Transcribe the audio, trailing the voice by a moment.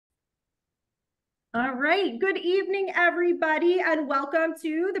All right. Good evening, everybody, and welcome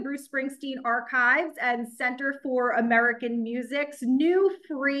to the Bruce Springsteen Archives and Center for American Music's new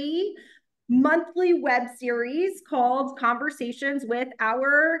free monthly web series called Conversations with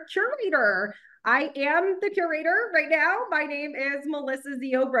Our Curator. I am the curator right now. My name is Melissa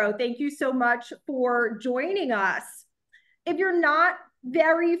Ziobro. Thank you so much for joining us. If you're not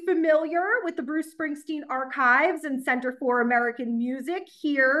very familiar with the Bruce Springsteen Archives and Center for American Music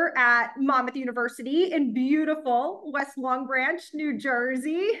here at Monmouth University in beautiful West Long Branch, New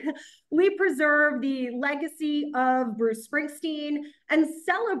Jersey, we preserve the legacy of Bruce Springsteen and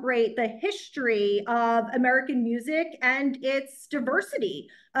celebrate the history of American music and its diversity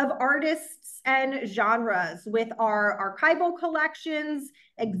of artists and genres with our archival collections,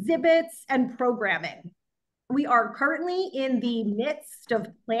 exhibits, and programming. We are currently in the midst of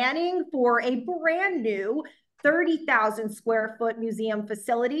planning for a brand new 30,000 square foot museum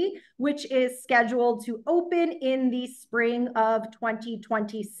facility, which is scheduled to open in the spring of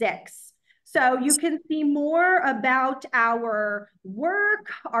 2026. So you can see more about our work,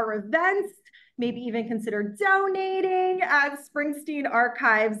 our events, maybe even consider donating at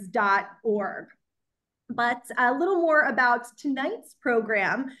springsteenarchives.org. But a little more about tonight's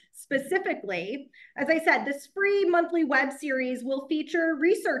program specifically. As I said, this free monthly web series will feature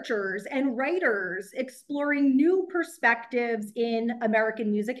researchers and writers exploring new perspectives in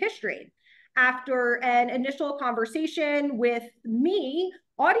American music history. After an initial conversation with me,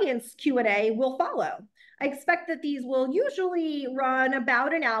 audience Q&A will follow. I expect that these will usually run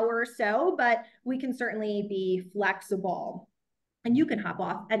about an hour or so, but we can certainly be flexible. And you can hop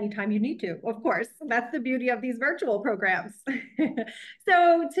off anytime you need to, of course. That's the beauty of these virtual programs.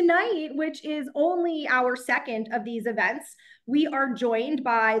 So tonight, which is only our second of these events, we are joined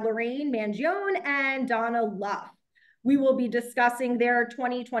by Lorraine Mangione and Donna Luff. We will be discussing their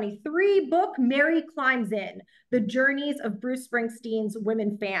 2023 book, Mary Climbs In, The Journeys of Bruce Springsteen's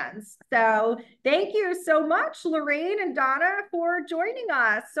Women Fans. So thank you so much, Lorraine and Donna, for joining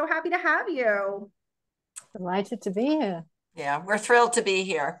us. So happy to have you. Delighted to be here. Yeah, we're thrilled to be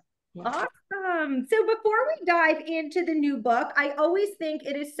here. Awesome. So before we dive into the new book, I always think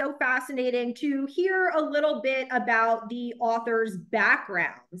it is so fascinating to hear a little bit about the author's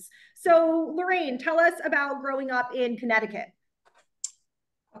backgrounds. So Lorraine, tell us about growing up in Connecticut.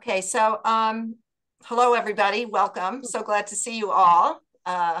 Okay, so hello everybody, welcome. So glad to see you all.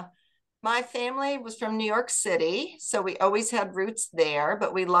 My family was from New York City, so we always had roots there,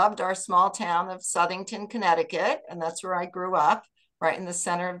 but we loved our small town of Southington, Connecticut, and that's where I grew up, right in the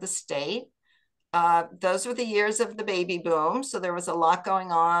center of the state. Those were the years of the baby boom, so there was a lot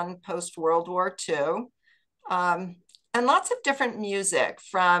going on post-World War II. And lots of different music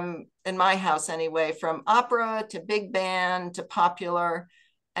from, in my house anyway, from opera to big band to popular.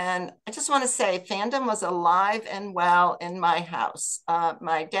 And I just want to say fandom was alive and well in my house.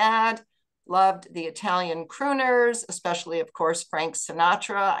 My dad loved the Italian crooners, especially, of course, Frank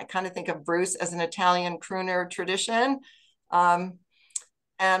Sinatra. I kind of think of Bruce as an Italian crooner tradition. And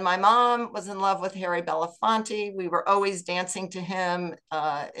my mom was in love with Harry Belafonte. We were always dancing to him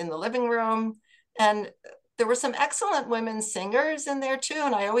in the living room. And there were some excellent women singers in there too.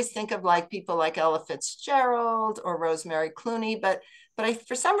 And I always think of like people like Ella Fitzgerald or Rosemary Clooney, but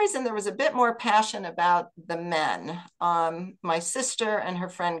for some reason, there was a bit more passion about the men. My sister and her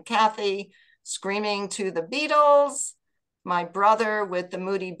friend Kathy screaming to the Beatles, my brother with the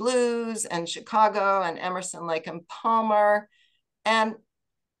Moody Blues and Chicago and Emerson, Lake and Palmer. And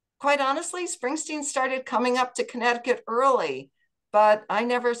quite honestly, Springsteen started coming up to Connecticut early, but I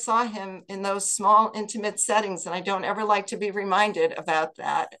never saw him in those small, intimate settings. And I don't ever like to be reminded about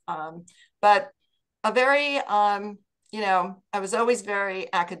that. But a very, I was always very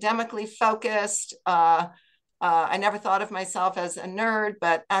academically focused. I never thought of myself as a nerd,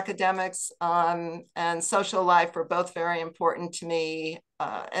 but academics and social life were both very important to me.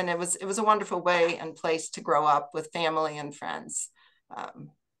 And it was a wonderful way and place to grow up with family and friends.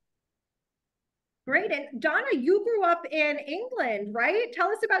 Great. And Donna, you grew up in England, right? Tell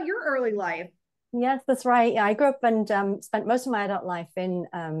us about your early life. Yes, that's right. Yeah, I grew up and spent most of my adult life in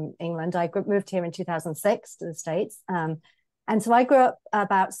England. Moved here in 2006 to the States. And so I grew up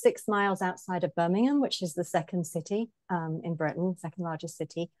about 6 miles outside of Birmingham, which is the second city in Britain, second largest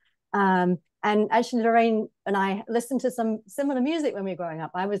city. And actually, Lorraine and I listened to some similar music when we were growing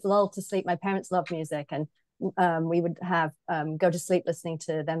up. I was lulled to sleep. My parents loved music, and we would have go to sleep listening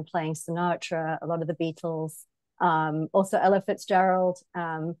to them playing Sinatra, a lot of the Beatles, also Ella Fitzgerald,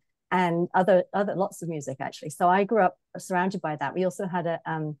 and other lots of music actually. So I grew up surrounded by that. We also had a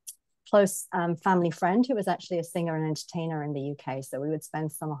close family friend who was actually a singer and entertainer in the UK. So we would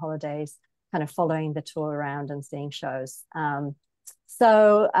spend summer holidays kind of following the tour around and seeing shows.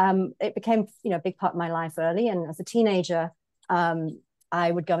 So it became, a big part of my life early. And as a teenager,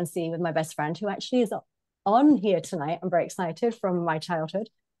 I would go and see with my best friend, who actually is on here tonight. I'm very excited, from my childhood.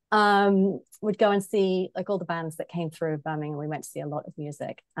 Would go and see like all the bands that came through Birmingham. We went to see a lot of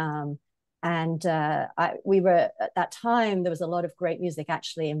music. We were, at that time, there was a lot of great music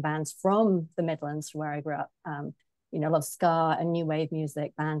actually in bands from the Midlands, from where I grew up. A lot of ska and new wave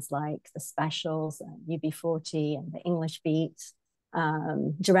music, bands like the Specials, UB40, and the English Beat,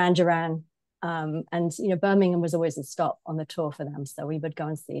 Duran Duran. Birmingham was always a stop on the tour for them. So we would go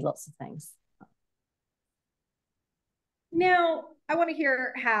and see lots of things. Now, I want to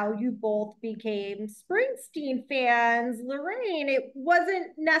hear how you both became Springsteen fans. Lorraine, it wasn't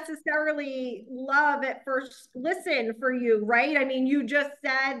necessarily love at first listen for you, right? I mean, you just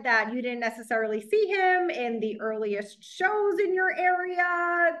said that you didn't necessarily see him in the earliest shows in your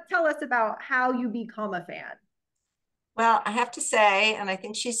area. Tell us about how you become a fan. Well, I have to say, and I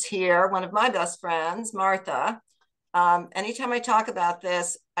think she's here, one of my best friends, Martha. Anytime I talk about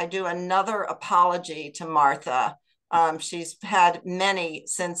this, I do another apology to Martha. She's had many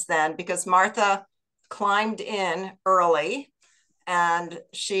since then, because Martha climbed in early and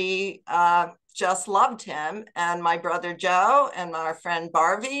she just loved him. And my brother Joe and our friend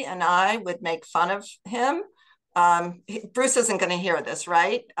Barvey and I would make fun of him. Bruce isn't going to hear this,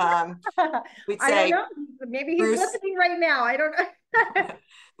 right? We'd say, I don't know. Maybe he's listening right now. I don't know.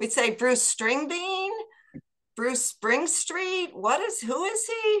 We'd say, Bruce Stringbean, Bruce Spring Street. Who is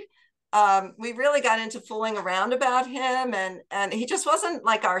he? We really got into fooling around about him, and he just wasn't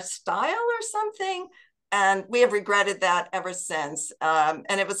like our style or something. And we have regretted that ever since. And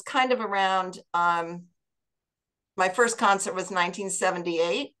it was kind of around, my first concert was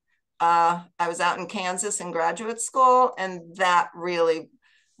 1978. I was out in Kansas in graduate school, and that really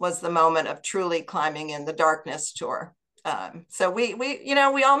was the moment of truly climbing in the darkness tour. So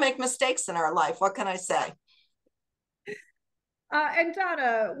we all make mistakes in our life. What can I say? And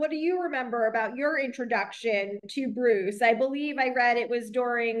Donna, what do you remember about your introduction to Bruce? I believe I read it was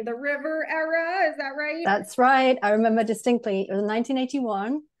during the River era. Is that right? That's right. I remember distinctly. It was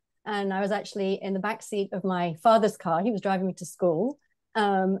 1981, and I was actually in the back seat of my father's car. He was driving me to school,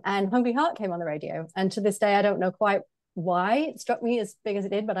 and Hungry Heart came on the radio. And to this day, I don't know quite why it struck me as big as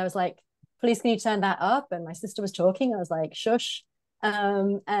it did, but I was like, "Please, can you turn that up?" And my sister was talking. I was like, "Shush."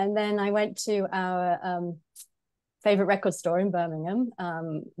 And then I went to our favorite record store in Birmingham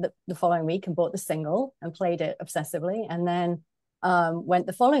the following week and bought the single and played it obsessively, and then went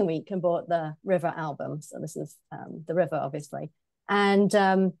the following week and bought the River album. So this is the River, obviously. And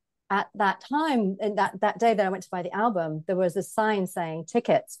at that time, that day that I went to buy the album, there was a sign saying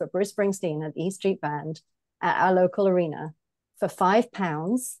tickets for Bruce Springsteen at the E Street Band at our local arena for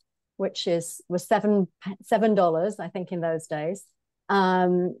 £5, which was $7, I think, in those days.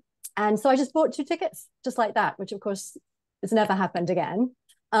 And so I just bought 2 tickets just like that, which of course has never happened again.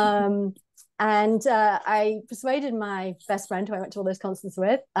 And I persuaded my best friend, who I went to all those concerts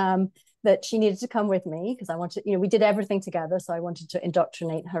with, that she needed to come with me, because I wanted, we did everything together. So I wanted to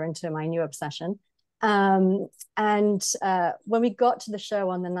indoctrinate her into my new obsession. When we got to the show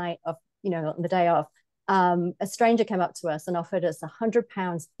on the night of, on the day of, a stranger came up to us and offered us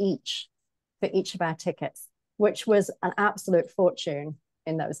 £100 each for each of our tickets, which was an absolute fortune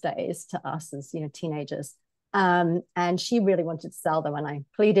in those days to us as teenagers, and she really wanted to sell them, and I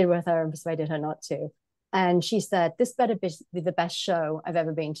pleaded with her and persuaded her not to, and she said, "This better be the best show I've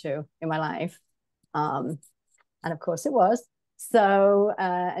ever been to in my life," and of course it was. So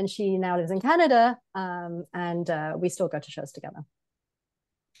and she now lives in Canada, and we still go to shows together.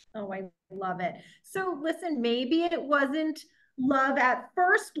 Oh, I love it. So listen, maybe it wasn't love at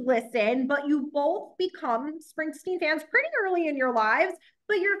first listen, but you both become Springsteen fans pretty early in your lives,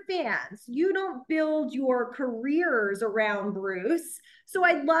 but you're fans. You don't build your careers around Bruce. So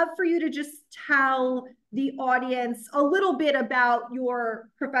I'd love for you to just tell the audience a little bit about your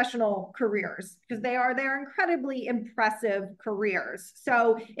professional careers, because they're incredibly impressive careers.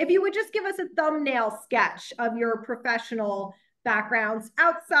 So if you would just give us a thumbnail sketch of your professional backgrounds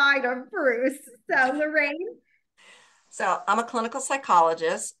outside of Bruce. So Lorraine? So I'm a clinical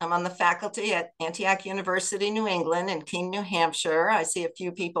psychologist. I'm on the faculty at Antioch University, New England in Keene, New Hampshire. I see a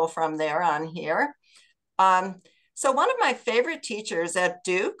few people from there on here. So one of my favorite teachers at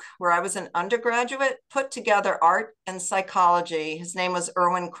Duke, where I was an undergraduate, put together art and psychology. His name was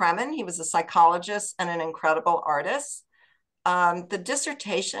Erwin Kremen. He was a psychologist and an incredible artist. The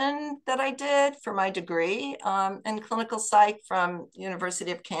dissertation that I did for my degree in clinical psych from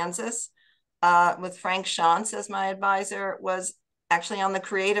University of Kansas, with Frank Shantz as my advisor, was actually on the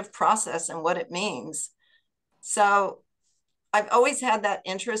creative process and what it means. So I've always had that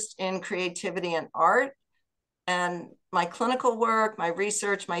interest in creativity and art. And my clinical work, my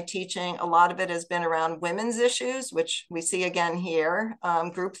research, my teaching, a lot of it has been around women's issues, which we see again here,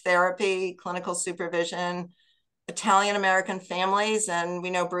 group therapy, clinical supervision, Italian-American families, and we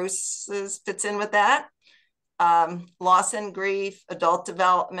know Bruce fits in with that. Loss and grief, adult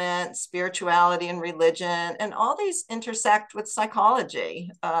development, spirituality and religion, and all these intersect with psychology.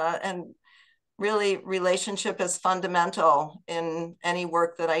 And really, relationship is fundamental in any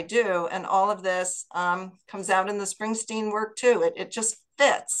work that I do. And all of this comes out in the Springsteen work too. It just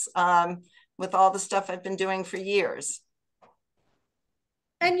fits with all the stuff I've been doing for years.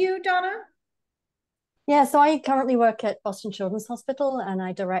 And you, Donna? Yeah, so I currently work at Boston Children's Hospital, and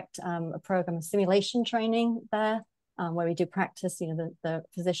I direct a program of simulation training there, where we do practice. You know, the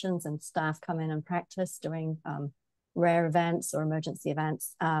physicians and staff come in and practice doing rare events or emergency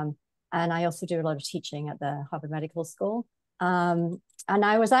events. And I also do a lot of teaching at the Harvard Medical School. And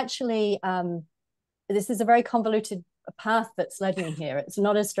I was actually, this is a very convoluted path that's led me here. It's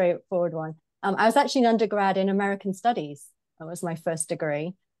not a straightforward one. I was actually an undergrad in American Studies. That was my first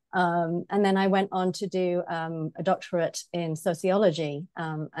degree. And then I went on to do a doctorate in sociology.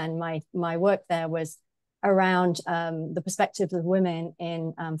 And my work there was around the perspectives of women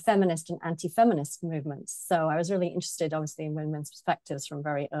in feminist and anti-feminist movements. So I was really interested, obviously, in women's perspectives from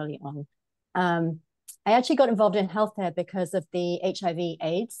very early on. I actually got involved in healthcare because of the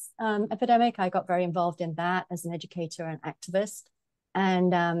HIV/AIDS epidemic. I got very involved in that as an educator and activist.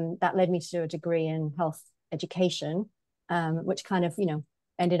 And that led me to do a degree in health education, which kind of,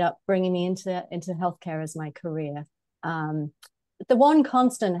 ended up bringing me into healthcare as my career. The one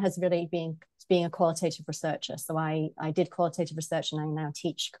constant has really been being a qualitative researcher. So I did qualitative research, and I now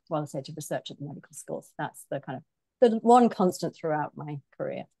teach qualitative research at the medical school. So that's the kind of the one constant throughout my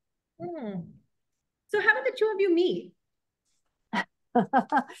career. So how did the two of you meet?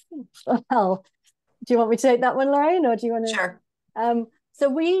 Well, do you want me to take that one, Lorraine, or do you want to? Sure. So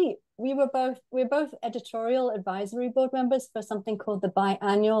we're both editorial advisory board members for something called the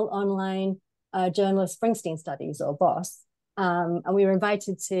biannual online Journal of Springsteen Studies, or BOSS. And we were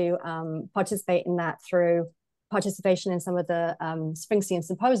invited to participate in that through participation in some of the Springsteen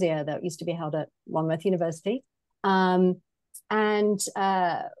symposia that used to be held at Monmouth University. And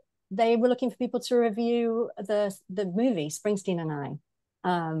they were looking for people to review the movie Springsteen and I,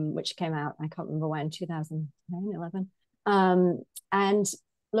 which came out, I can't remember when, 2010, 11. And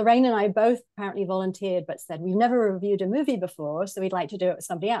Lorraine and I both apparently volunteered, but said, we've never reviewed a movie before, so we'd like to do it with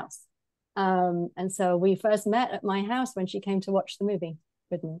somebody else. And so we first met at my house when she came to watch the movie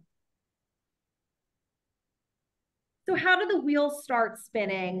with me. So how did the wheels start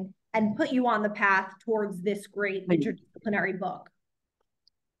spinning and put you on the path towards this great interdisciplinary book?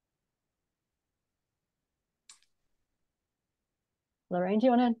 Lorraine, do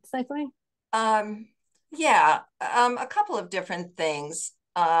you want to say something? Yeah, a couple of different things.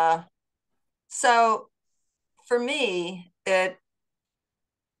 So for me, it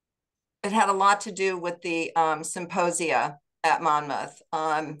had a lot to do with the symposia at Monmouth.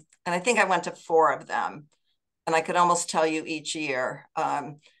 And I think I went to 4 of them, and I could almost tell you each year.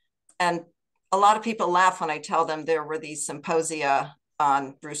 And a lot of people laugh when I tell them there were these symposia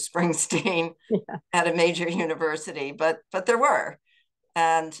on Bruce Springsteen at a major university, but there were.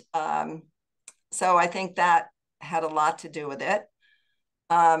 And so I think that had a lot to do with it.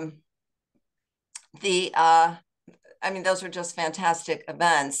 I mean, those were just fantastic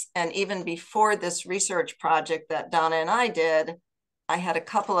events. And even before this research project that Donna and I did, I had a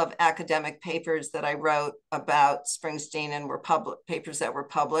couple of academic papers that I wrote about Springsteen, and were papers that were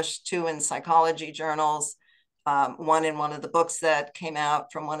published, 2 in psychology journals, 1 in one of the books that came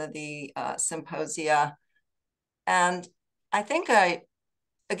out from one of the symposia. And I think I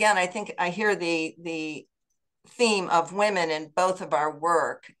hear the theme of women in both of our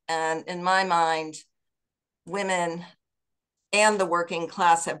work. And in my mind, women and the working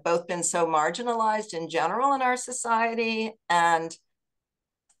class have both been so marginalized in general in our society, and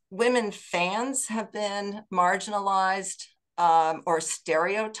women fans have been marginalized or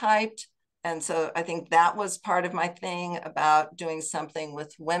stereotyped. And so I think that was part of my thing about doing something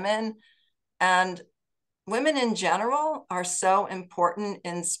with women. And women in general are so important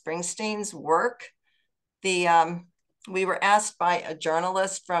in Springsteen's work. We were asked by a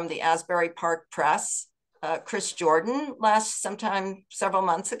journalist from the Asbury Park Press, Chris Jordan, sometime several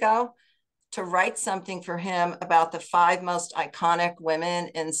months ago, to write something for him about the 5 most iconic women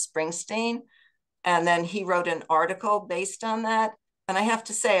in Springsteen. And then he wrote an article based on that. And I have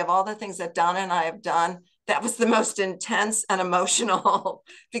to say, of all the things that Donna and I have done, that was the most intense and emotional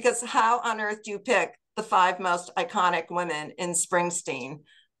because how on earth do you pick the 5 most iconic women in Springsteen?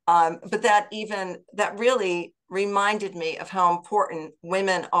 But that really reminded me of how important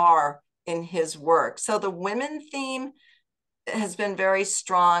women are in his work. So the women theme has been very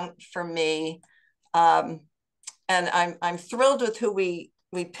strong for me. And I'm thrilled with who we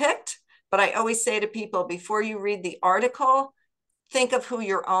picked, but I always say to people, before you read the article, think of who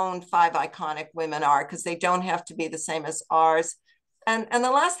your own 5 iconic women are, because they don't have to be the same as ours. And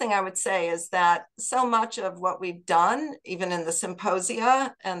the last thing I would say is that so much of what we've done, even in the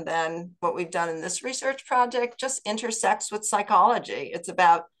symposia, and then what we've done in this research project, just intersects with psychology. It's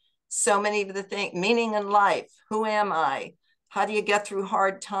about so many of the things: meaning in life, who am I, how do you get through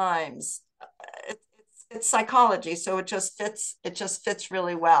hard times? It's psychology, so it just fits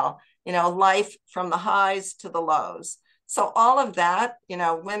really well. Life from the highs to the lows. So all of that,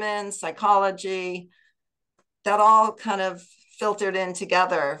 women, psychology, that all kind of filtered in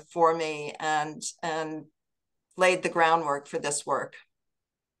together for me and laid the groundwork for this work.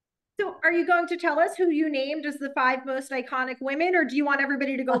 So are you going to tell us who you named as the 5 most iconic women, or do you want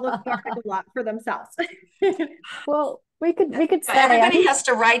everybody to go look the article up for themselves? Well, we could say everybody has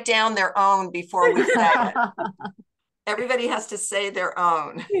to write down their own before we say it. Everybody has to say their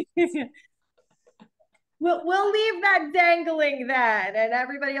own. We'll leave that dangling then, and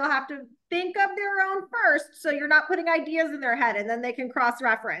everybody will have to think of their own first, so you're not putting ideas in their head and then they can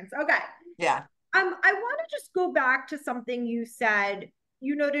cross-reference. Okay. Yeah. I want to just go back to something you said.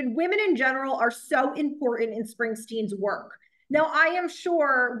 You noted women in general are so important in Springsteen's work. Now, I am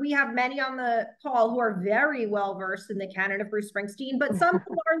sure we have many on the call who are very well versed in the canon of Bruce Springsteen, but some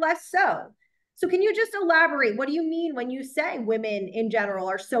are less so. So can you just elaborate? What do you mean when you say women in general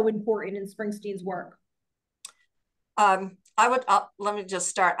are so important in Springsteen's work? Let me just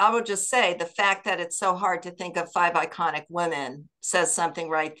start. I would just say the fact that it's so hard to think of 5 iconic women says something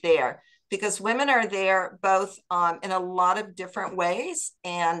right there, because women are there both in a lot of different ways.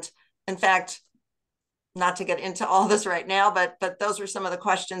 And in fact, not to get into all this right now, but those were some of the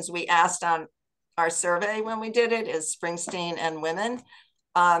questions we asked on our survey when we did it, is Springsteen and women.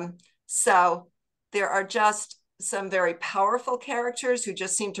 So there are just some very powerful characters who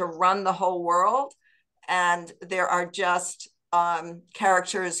just seem to run the whole world. And there are just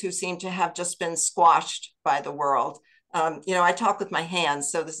characters who seem to have just been squashed by the world. I talk with my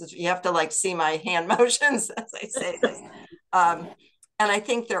hands, so you have to see my hand motions as I say this. And I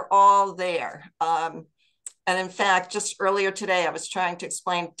think they're all there. And in fact, just earlier today, I was trying to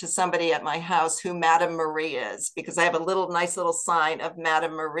explain to somebody at my house who Madame Marie is, because I have a nice little sign of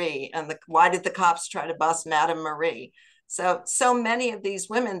Madame Marie. And why did the cops try to bust Madame Marie? So many of these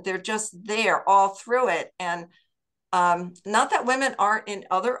women, they're just there all through it. And not that women aren't in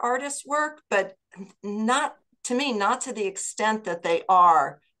other artists' work, but not to the extent that they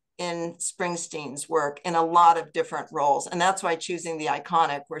are in Springsteen's work in a lot of different roles. And that's why choosing the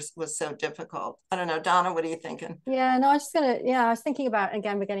iconic was so difficult. I don't know, Donna, what are you thinking? Yeah, no, I was thinking about,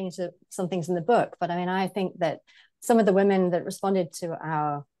 again, we're getting into some things in the book, but I mean, I think that some of the women that responded to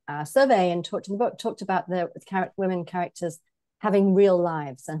our survey and talked in the book talked about the women characters having real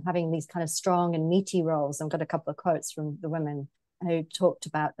lives and having these kind of strong and meaty roles. I've got a couple of quotes from the women who talked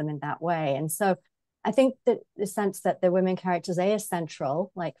about them in that way. And so I think that the sense that the women characters are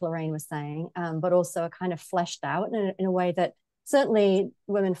central, like Lorraine was saying, but also are kind of fleshed out in a way that certainly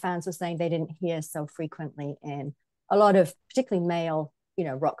women fans were saying they didn't hear so frequently in a lot of particularly male,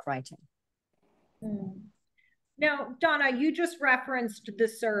 rock writing. Now, Donna, you just referenced the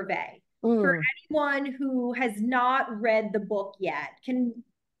survey. For anyone who has not read the book yet, can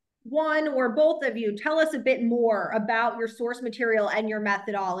one or both of you tell us a bit more about your source material and your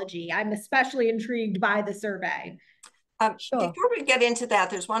methodology? I'm especially intrigued by the survey. Sure. Before we get into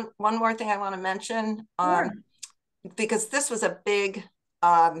that, there's one more thing I want to mention, because this was a big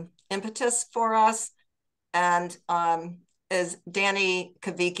impetus for us, and is Danny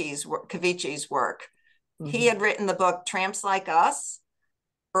Kavici's work. He had written the book Tramps Like Us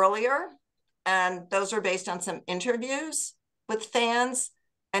earlier, and those are based on some interviews with fans.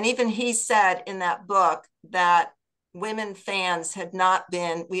 And even he said in that book that women fans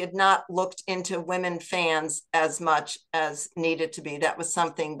we had not looked into women fans as much as needed to be. That was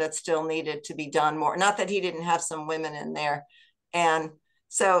something that still needed to be done more. Not that he didn't have some women in there. And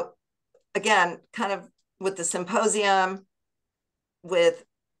so again, kind of with the symposium, with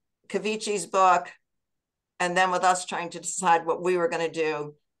Kavici's book, and then with us trying to decide what we were going to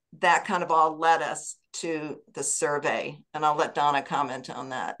do, that kind of all led us to the survey. And I'll let Donna comment on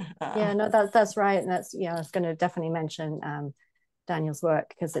that. Yeah, no, that's right. And I was going to definitely mention Daniel's work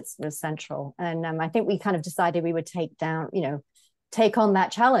because it was central. And I think we kind of decided we would take on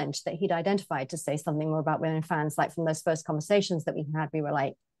that challenge that he'd identified to say something more about women fans. Like from those first conversations that we had, we were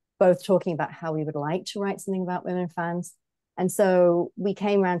like both talking about how we would like to write something about women fans. And so we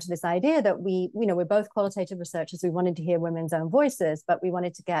came around to this idea that we're both qualitative researchers. We wanted to hear women's own voices, but we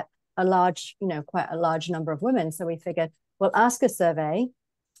wanted to get quite a large number of women. So we figured we'll ask a survey.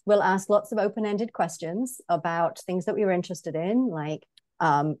 We'll ask lots of open-ended questions about things that we were interested in, like,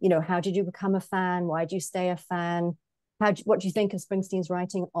 how did you become a fan? Why did you stay a fan? What do you think of Springsteen's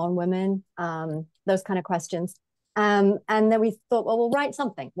writing on women? Those kind of questions. And then we thought, well, we'll write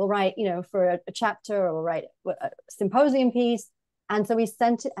something. We'll write, for a chapter, or we'll write a symposium piece. And so we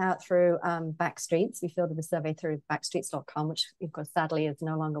sent it out through Backstreets. We fielded the survey through backstreets.com, which of course, sadly, is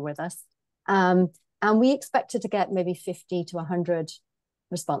no longer with us. And we expected to get maybe 50 to 100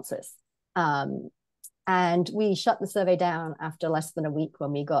 responses. And we shut the survey down after less than a week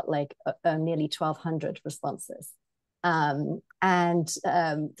when we got like nearly 1,200 responses. People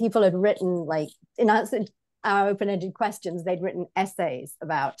had written, like, in answer to our open-ended questions, they'd written essays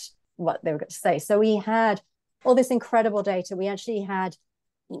about what they were going to say. So we had all this incredible data. We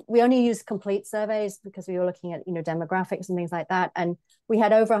only used complete surveys because we were looking at, demographics and things like that. And we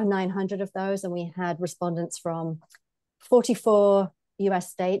had over 900 of those, and we had respondents from 44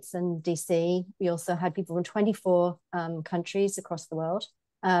 US states and DC. We also had people from 24 countries across the world.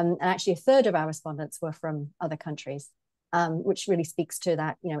 And actually a third of our respondents were from other countries, which really speaks to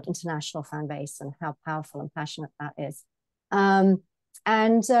that, international fan base and how powerful and passionate that is. So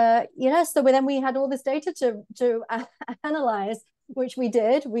then we had all this data to analyze, which we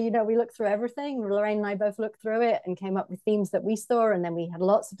did. We looked through everything. Lorraine and I both looked through it and came up with themes that we saw. And then we had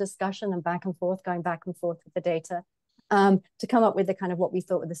lots of discussion and going back and forth with the data to come up with the kind of what we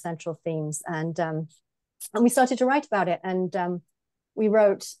thought were the central themes. And we started to write about it. And we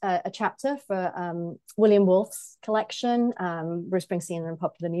wrote a chapter for William Wolfe's collection, Bruce Springsteen and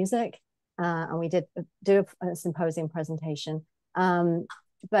Popular Music. And we did do a symposium presentation.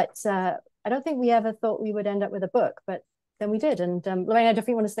 But I don't think we ever thought we would end up with a book, but then we did. And Lorraine, I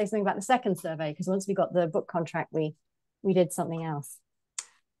definitely want to say something about the second survey, because once we got the book contract, we did something else.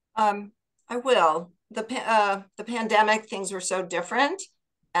 I will. The pandemic, things were so different.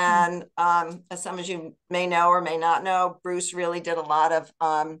 And as some of you may know or may not know, Bruce really did a lot of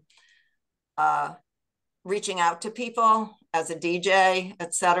reaching out to people as a DJ,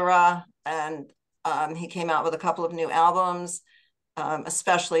 etc. And he came out with a couple of new albums,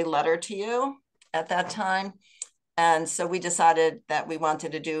 especially Letter to You at that time. And so we decided that we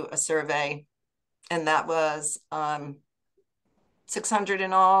wanted to do a survey, and that was 600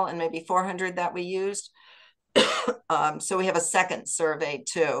 in all, and maybe 400 that we used. So we have a second survey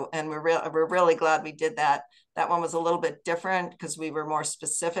too, and we're really glad we did that. That one was a little bit different because we were more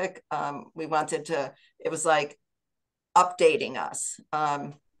specific. We wanted to, it was like updating us.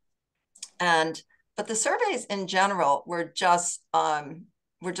 But the surveys in general were just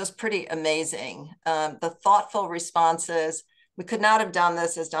pretty amazing. The thoughtful responses. We could not have done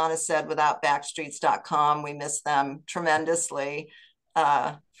this, as Donna said, without backstreets.com. We miss them tremendously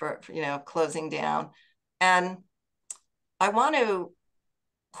for closing down. And I want to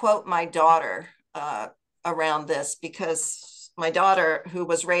quote my daughter around this, because my daughter, who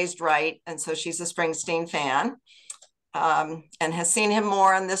was raised right, and so she's a Springsteen fan, and has seen him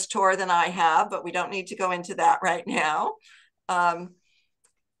more on this tour than I have, but we don't need to go into that right now.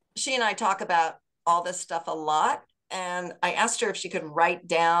 She and I talk about all this stuff a lot. And I asked her if she could write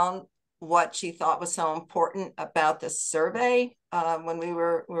down what she thought was so important about this survey when we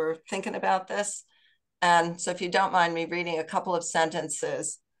were thinking about this. And so if you don't mind me reading a couple of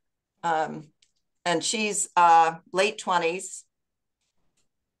sentences, and she's late 20s,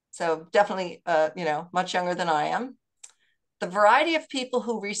 so definitely, much younger than I am. The variety of people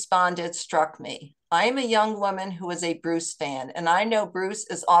who responded struck me. I am a young woman who is a Bruce fan, and I know Bruce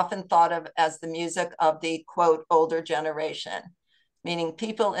is often thought of as the music of the, quote, older generation, meaning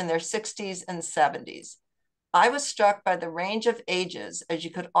people in their 60s and 70s. I was struck by the range of ages, as you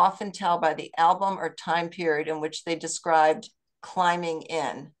could often tell by the album or time period in which they described climbing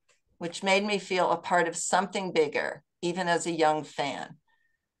in, which made me feel a part of something bigger, even as a young fan.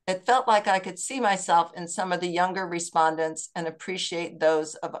 It felt like I could see myself in some of the younger respondents and appreciate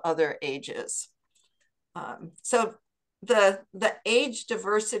those of other ages. So the age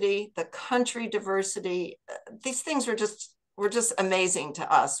diversity, the country diversity, these things were just amazing to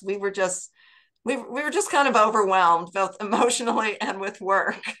us. We were just kind of overwhelmed, both emotionally and with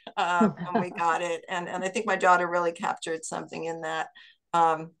work, when we got it. And I think my daughter really captured something in that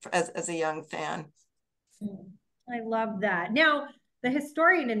as a young fan. I love that. Now, the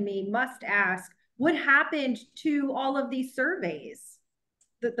historian in me must ask, what happened to all of these surveys?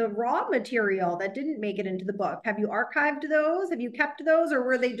 The raw material that didn't make it into the book. Have you archived those? Have you kept those, or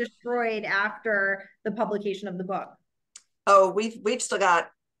were they destroyed after the publication of the book? Oh, we've still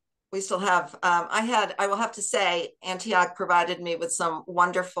got, we still have, I will have to say, Antioch provided me with some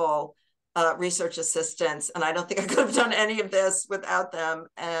wonderful research assistants, and I don't think I could have done any of this without them.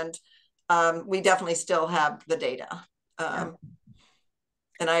 And we definitely still have the data.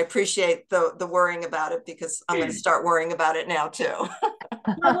 And I appreciate the worrying about it, because I'm going to start worrying about it now too.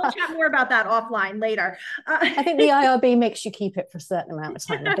 Well, we'll chat more about that offline later. I think the IRB makes you keep it for a certain amount of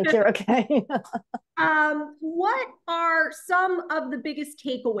time. I think you're okay. What are some of the biggest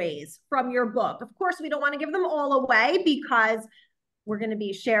takeaways from your book? Of course, we don't want to give them all away because we're going to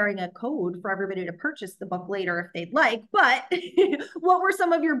be sharing a code for everybody to purchase the book later if they'd like. But what were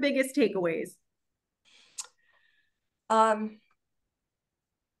some of your biggest takeaways?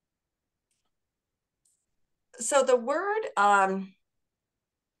 So the word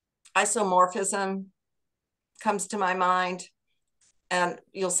isomorphism comes to my mind, and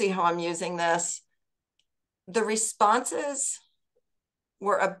you'll see how I'm using this. The responses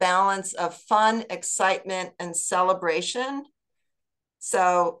were a balance of fun, excitement, and celebration.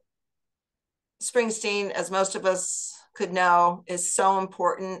 So Springsteen, as most of us could know, is so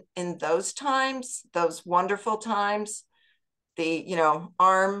important in those times, those wonderful times, the, you know,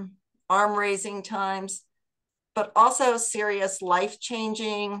 arm raising times, but also serious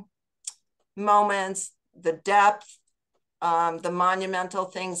life-changing moments, the depth, the monumental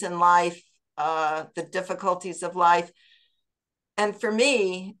things in life, the difficulties of life. And for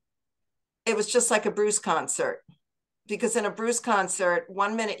me, it was just like a Bruce concert, because in a Bruce concert,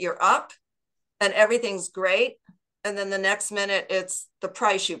 1 minute you're up and everything's great, and then the next minute it's the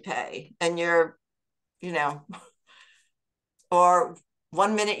price you pay, and you're, you know, or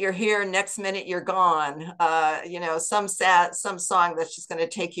 1 minute you're here, next minute you're gone. You know, some song that's just going to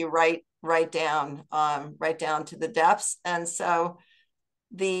take you right down to the depths. And so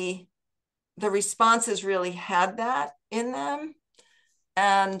the responses really had that in them,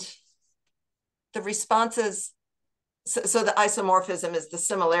 and the responses. So the isomorphism is the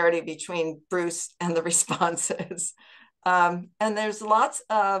similarity between Bruce and the responses. And there's lots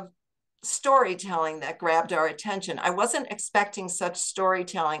of storytelling that grabbed our attention. I wasn't expecting such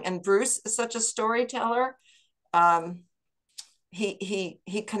storytelling, and Bruce is such a storyteller.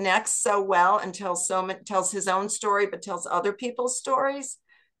 He connects so well and tells his own story, but tells other people's stories.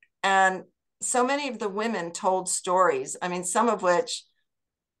 And so many of the women told stories, I mean, some of which,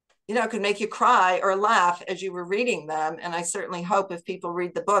 you know, could make you cry or laugh as you were reading them. And I certainly hope if people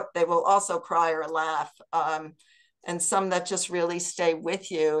read the book, they will also cry or laugh. And some that just really stay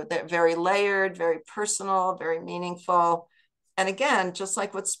with you. They're very layered, very personal, very meaningful. And again, just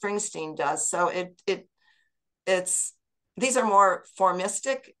like what Springsteen does. So it's these are more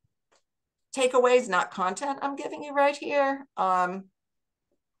formistic takeaways, not content I'm giving you right here. But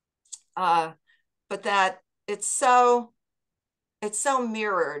that it's so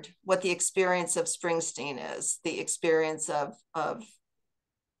mirrored what the experience of Springsteen is, the experience of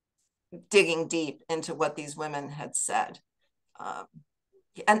digging deep into what these women had said.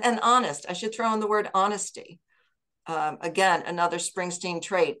 And honest, I should throw in the word honesty. Again, another Springsteen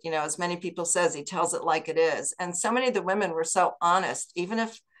trait, you know, as many people says, he tells it like it is. And so many of the women were so honest, even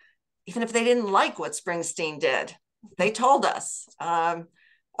if they didn't like what Springsteen did, they told us, oh,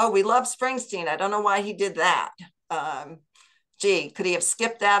 we love Springsteen. I don't know why he did that. Gee, could he have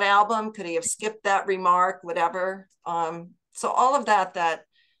skipped that album? Could he have skipped that remark, whatever? So all of that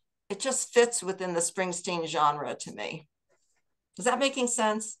it just fits within the Springsteen genre to me. Is that making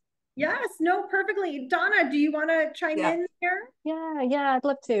sense? Yes, no, perfectly. Donna, do you want to chime in here? Yeah, I'd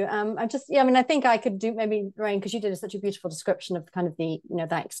love to. I mean, I think I could do maybe, Lorraine, because you did such a beautiful description of kind of the, you know,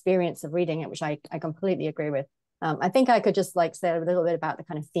 that experience of reading it, which I completely agree with. I think I could just like say a little bit about the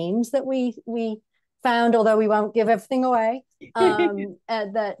kind of themes that we found, although we won't give everything away. There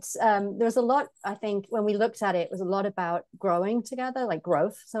was a lot, I think, when we looked at it, it was a lot about growing together, like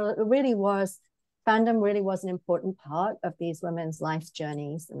growth. So it really was, fandom really was an important part of these women's life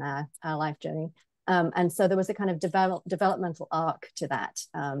journeys and our life journey. And so there was a kind of developmental arc to that,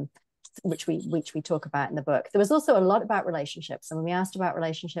 which we talk about in the book. There was also a lot about relationships, and we asked about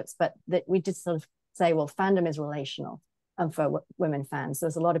relationships, but that we did sort of say, well, fandom is relational for women fans.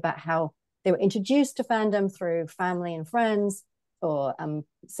 There's a lot about how they were introduced to fandom through family and friends or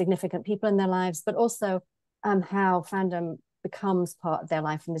significant people in their lives, but also how fandom becomes part of their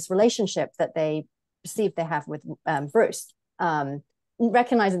life in this relationship that they perceive they have with Bruce,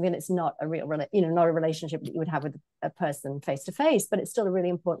 recognizing that it's not a real, not a relationship that you would have with a person face to face, but it's still a really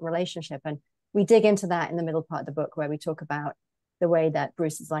important relationship. And we dig into that in the middle part of the book, where we talk about the way that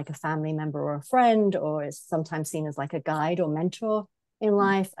Bruce is like a family member or a friend, or is sometimes seen as like a guide or mentor in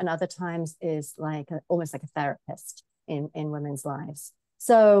life, and other times is like almost like a therapist in women's lives.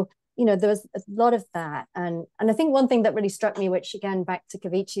 So, there was a lot of that. And I think one thing that really struck me, which again, back to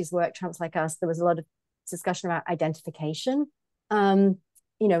Kavici's work, Tramps Like Us, there was a lot of discussion about identification,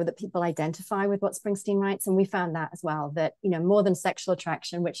 that people identify with what Springsteen writes. And we found that as well, that, more than sexual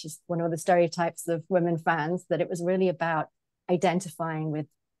attraction, which is one of the stereotypes of women fans, that it was really about identifying with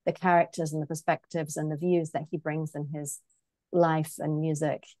the characters and the perspectives and the views that he brings in his life and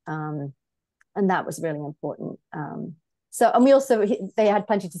music. And that was really important. And we also, they had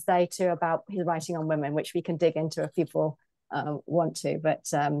plenty to say too about his writing on women, which we can dig into if people want to, but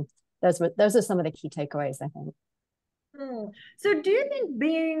those are some of the key takeaways, I think. So do you think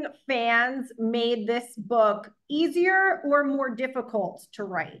being fans made this book easier or more difficult to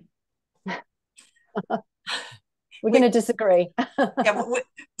write? We're going to disagree. Yeah,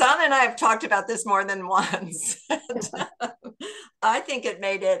 Donna and I have talked about this more than once. I think it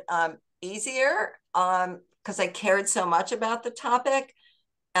made it easier because I cared so much about the topic,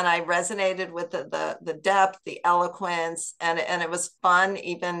 and I resonated with the depth, the eloquence, and it was fun.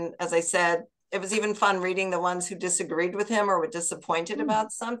 Even, as I said, it was even fun reading the ones who disagreed with him or were disappointed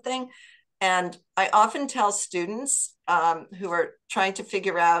about something. And I often tell students who are trying to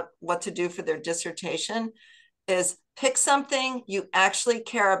figure out what to do for their dissertation is pick something you actually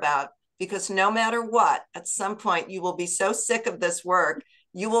care about, because no matter what, at some point you will be so sick of this work,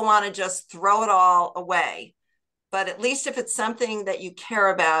 you will want to just throw it all away. But at least if it's something that you care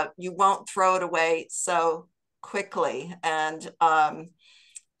about, you won't throw it away so quickly. And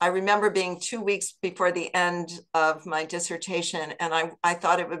I remember being 2 weeks before the end of my dissertation, and I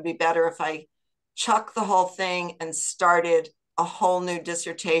thought it would be better if I chucked the whole thing and started a whole new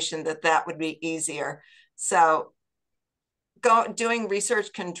dissertation, that would be easier. So doing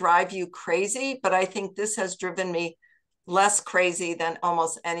research can drive you crazy, but I think this has driven me less crazy than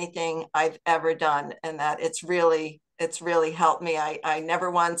almost anything I've ever done, and that it's really helped me. I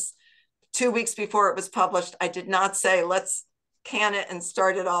never once, 2 weeks before it was published, I did not say, let's can it and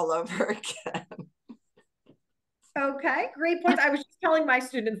start it all over again. Okay, great points. I was just telling my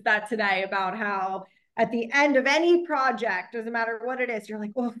students that today about how at the end of any project, doesn't matter what it is, you're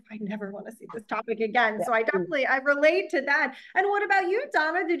like, oh, I never want to see this topic again. Yeah. So I relate to that. And what about you,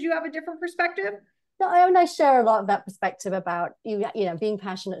 Donna? Did you have a different perspective? No, I share a lot of that perspective about being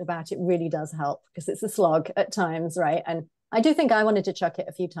passionate about it really does help, because it's a slog at times, right? And I do think I wanted to chuck it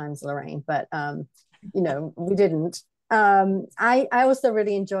a few times, Lorraine, but we didn't. I also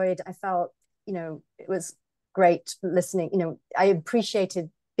really enjoyed, I felt, it was great listening. I appreciated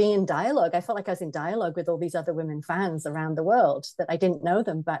being in dialogue. I felt like I was in dialogue with all these other women fans around the world that I didn't know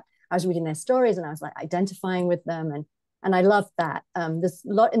them, but I was reading their stories and I was like identifying with them. And I loved that. There's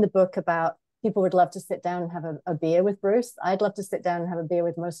a lot in the book about people would love to sit down and have a beer with Bruce. I'd love to sit down and have a beer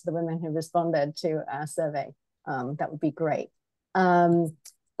with most of the women who responded to our survey. That would be great.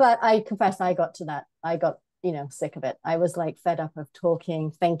 But I confess I got to that. I got, sick of it. I was like fed up of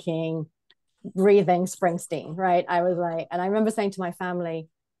talking, thinking, breathing Springsteen, right? I was like, and I remember saying to my family,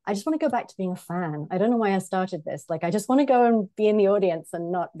 I just want to go back to being a fan. I don't know why I started this. Like, I just want to go and be in the audience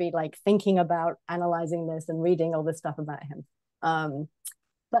and not be like thinking about analyzing this and reading all this stuff about him.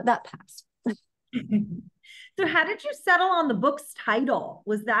 But that passed. So how did you settle on the book's title?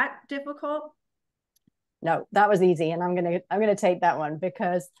 Was that difficult? No, that was easy. And I'm gonna take that one,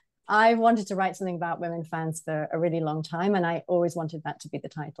 because I wanted to write something about women fans for a really long time. And I always wanted that to be the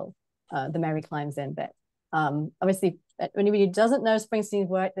title, the Mary Climbs In bit. Obviously, anybody who doesn't know Springsteen's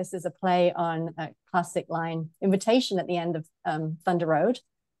work, this is a play on a classic line, Invitation, at the end of Thunder Road,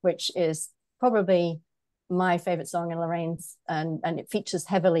 which is probably my favorite song in Lorraine's, and it features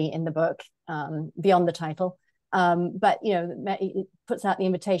heavily in the book, beyond the title. But it puts out the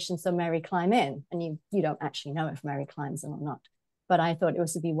invitation, so Mary climb in, and you don't actually know if Mary climbs in or not. But I thought it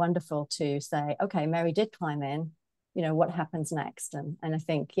was to be wonderful to say, okay, Mary did climb in, what happens next? And I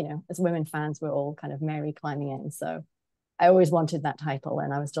think, as women fans, we're all kind of Mary climbing in. So I always wanted that title,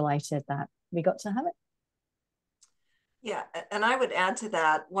 and I was delighted that we got to have it. Yeah, and I would add to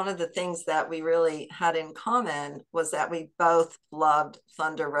that, one of the things that we really had in common was that we both loved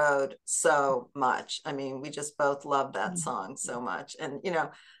Thunder Road so much. I mean, we just both loved that song so much. And,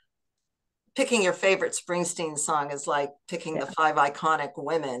 picking your favorite Springsteen song is like picking the 5 iconic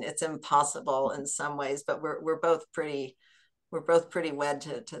women. It's impossible in some ways, but we're both pretty wed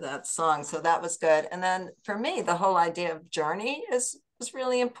to that song. So that was good. And then for me, the whole idea of journey is was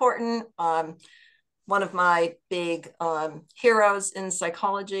really important. One of my big heroes in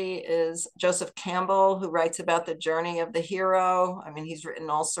psychology is Joseph Campbell, who writes about the journey of the hero. I mean, he's written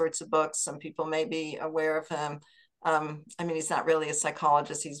all sorts of books. Some people may be aware of him. I mean, he's not really a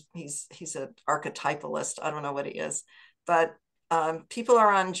psychologist. He's an archetypalist. I don't know what he is, but people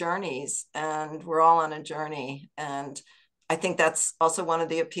are on journeys, and we're all on a journey. And I think that's also one of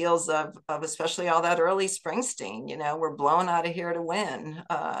the appeals of especially all that early Springsteen. You know, we're blown out of here to win.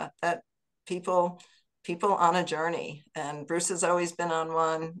 That people on a journey, and Bruce has always been on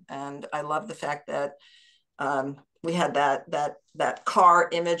one. And I love the fact that we had that car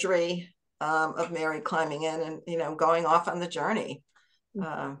imagery of Mary climbing in and, you know, going off on the journey.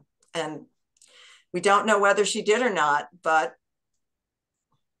 And we don't know whether she did or not, but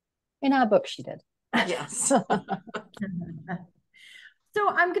in our book she did. Yes. So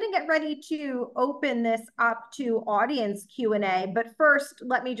I'm going to get ready to open this up to audience Q&A, but first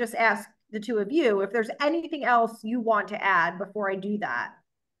let me just ask the two of you if there's anything else you want to add before I do that.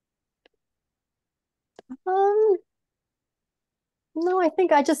 No, I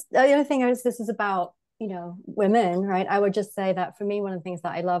think the only thing is, this is about, you know, women, right? I would just say that for me, one of the things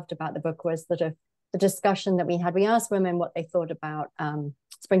that I loved about the book was the discussion that we had. We asked women what they thought about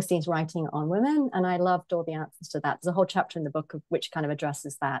Springsteen's writing on women, and I loved all the answers to that. There's a whole chapter in the book which kind of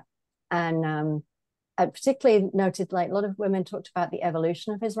addresses that. And I particularly noted, like, a lot of women talked about the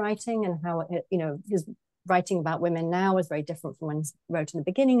evolution of his writing and how, you know, his writing about women now is very different from when he wrote in the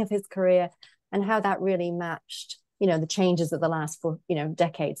beginning of his career, and how that really matched, you know, the changes of the last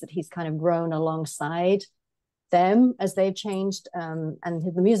decades, that he's kind of grown alongside them as they've changed, and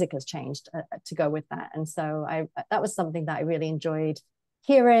the music has changed to go with that. And so that was something that I really enjoyed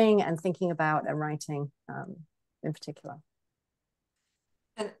hearing and thinking about and writing in particular.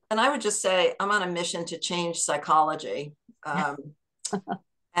 And I would just say I'm on a mission to change psychology.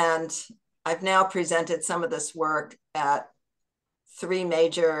 And I've now presented some of this work at 3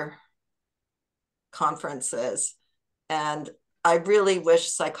 major conferences. And I really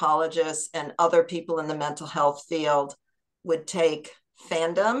wish psychologists and other people in the mental health field would take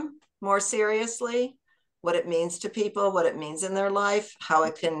fandom more seriously, what it means to people, what it means in their life, how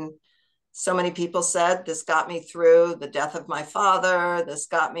it can. So many people said, this got me through the death of my father. This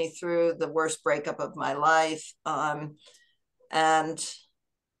got me through the worst breakup of my life. And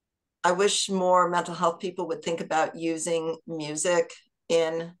I wish more mental health people would think about using music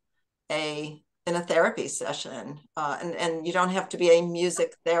in a therapy session. And you don't have to be a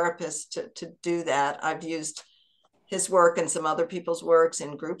music therapist to do that. I've used his work and some other people's works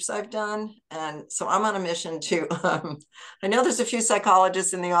in groups I've done. And so I'm on a mission to, I know there's a few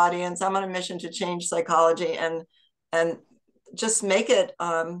psychologists in the audience. I'm on a mission to change psychology and just make it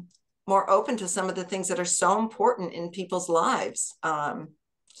more open to some of the things that are so important in people's lives.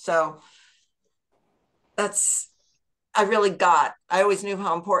 So I always knew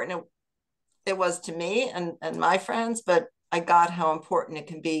how important it was to me and my friends, but I got how important it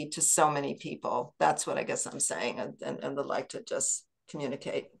can be to so many people. That's what I guess I'm saying, and would like to just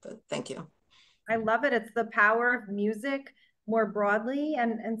communicate. But thank you. I love it. It's the power of music more broadly,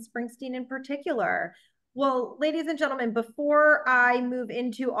 and Springsteen in particular. Well, ladies and gentlemen, before I move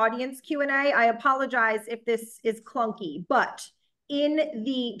into audience Q&A, I apologize if this is clunky, but in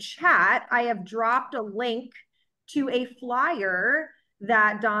the chat, I have dropped a link to a flyer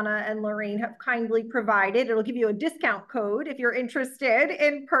that Donna and Lorraine have kindly provided. It'll give you a discount code if you're interested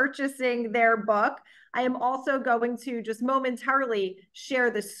in purchasing their book. I am also going to just momentarily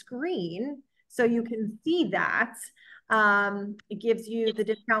share the screen so you can see that. It gives you the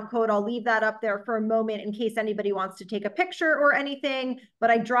discount code. I'll leave that up there for a moment in case anybody wants to take a picture or anything,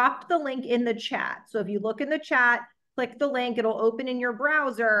 but I dropped the link in the chat. So if you look in the chat, click the link, it'll open in your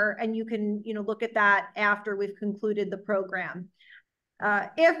browser and you can, look at that after we've concluded the program.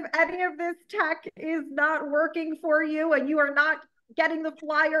 If any of this tech is not working for you and you are not getting the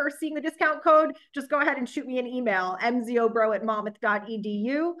flyer or seeing the discount code, just go ahead and shoot me an email,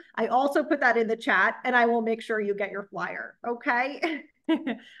 mzobro@monmouth.edu. I also put that in the chat and I will make sure you get your flyer, okay?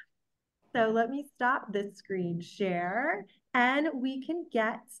 So let me stop this screen share and we can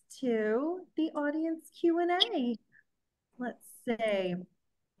get to the audience Q&A. Let's see.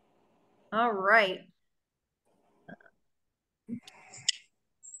 All right.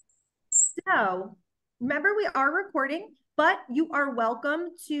 So remember, we are recording, but you are welcome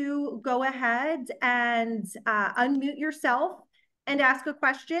to go ahead and unmute yourself and ask a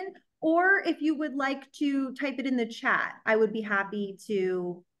question. Or if you would like to type it in the chat, I would be happy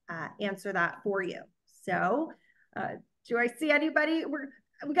to answer that for you. So do I see anybody?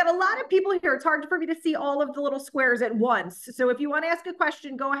 we got a lot of people here. It's hard for me to see all of the little squares at once. So if you want to ask a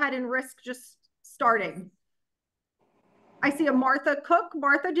question, go ahead and risk just starting. I see a Martha Cook.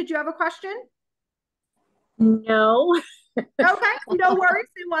 Martha, did you have a question? No. Okay, no worries.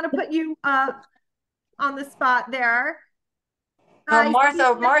 We want to put you on the spot there.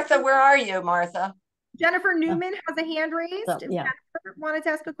 Martha, where are you, Martha? Jennifer Newman has a hand raised. So, yeah. Jennifer wanted to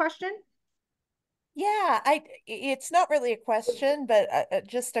ask a question. Yeah, it's not really a question, but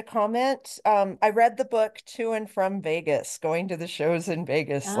just a comment. I read the book To and From Vegas, going to the shows in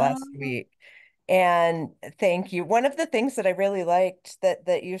Vegas last week. And thank you. One of the things that I really liked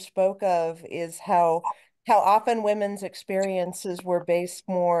that you spoke of is how often women's experiences were based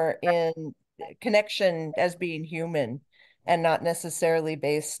more in connection as being human and not necessarily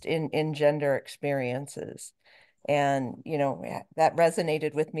based in gender experiences. And that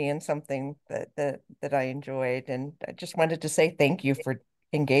resonated with me and something that I enjoyed, and I just wanted to say thank you for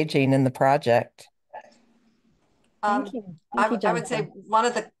engaging in the project. Thank you. I would say one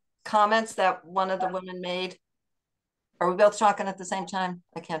of the comments that one of the women made, are we both talking at the same time?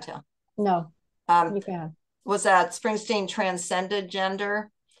 I can't tell. No, you can. Was that Springsteen transcended gender,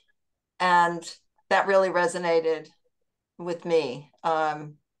 and that really resonated with me.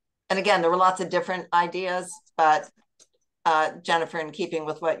 And again, there were lots of different ideas, but Jennifer, in keeping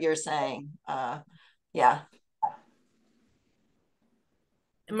with what you're saying, yeah.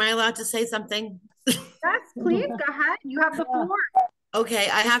 Am I allowed to say something? Yes, please, go ahead. You have the floor. Okay,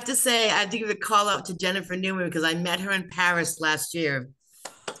 I have to say, I have to give a call out to Jennifer Newman because I met her in Paris last year.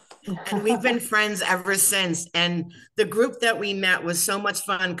 And we've been friends ever since. And the group that we met was so much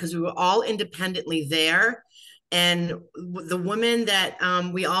fun because we were all independently there. And the woman that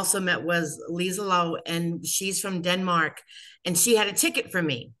we also met was Lisa Lowe, and she's from Denmark. And she had a ticket for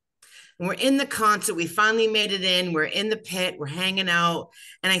me. And we're in the concert. We finally made it in. We're in the pit. We're hanging out.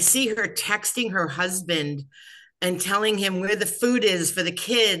 And I see her texting her husband and telling him where the food is for the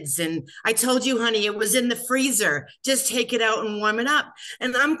kids. And I told you, honey, it was in the freezer. Just take it out and warm it up.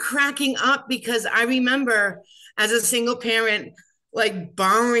 And I'm cracking up because I remember as a single parent, like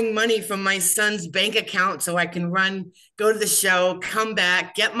borrowing money from my son's bank account so I can go to the show, come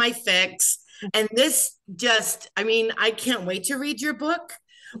back, get my fix. And this I can't wait to read your book.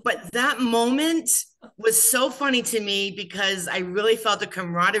 But that moment was so funny to me because I really felt a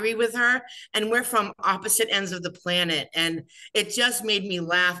camaraderie with her, and we're from opposite ends of the planet. And it just made me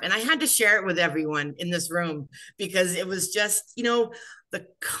laugh. And I had to share it with everyone in this room because it was just, the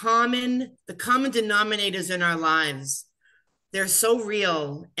common denominators in our lives. They're so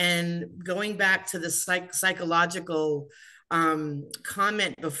real. And going back to the psychological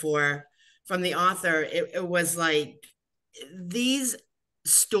comment before from the author, it was like these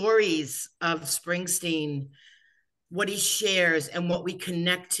stories of Springsteen, what he shares and what we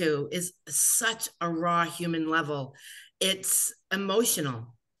connect to is such a raw human level. It's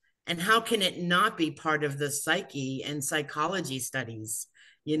emotional. And how can it not be part of the psyche and psychology studies,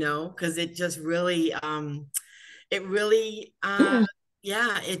 because it just really, it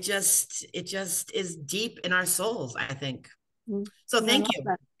just is deep in our souls, I think. So thank you.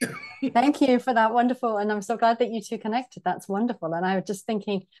 Thank you for that. Wonderful. And I'm so glad that you two connected. That's wonderful. And I was just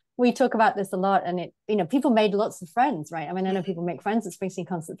thinking, we talk about this a lot, and people made lots of friends, right? I mean, I know people make friends at Springsteen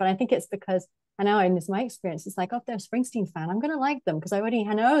concerts, but I think it's because I know in my experience, it's like, oh, if they're a Springsteen fan, I'm going to like them because I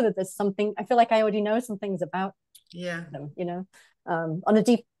know that there's something, I feel like I already know some things about them, on a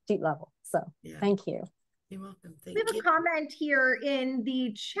deep level. So thank you. You're welcome. We have a comment here in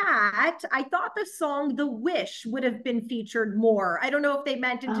the chat. I thought the song The Wish would have been featured more. I don't know if they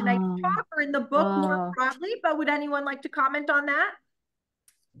meant in tonight's talk or in the book more broadly, but would anyone like to comment on that?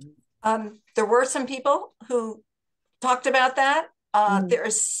 There were some people who talked about that. There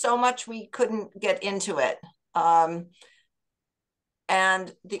is so much we couldn't get into it. And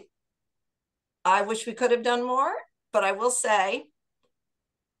I wish we could have done more, but I will say,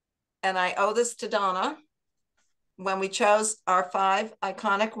 and I owe this to Donna, when we chose our 5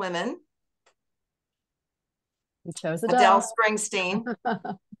 iconic women, we chose Adele Springsteen.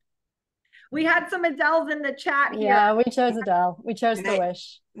 We had some Adeles in the chat here. Yeah, we chose Adele. We chose The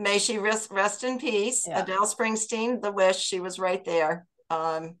Wish. May she rest in peace. Yeah. Adele Springsteen, The Wish, she was right there.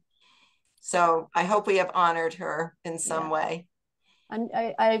 So I hope we have honored her in some way. And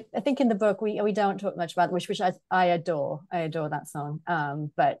I think in the book we don't talk much about The Wish, which I adore. I adore that song.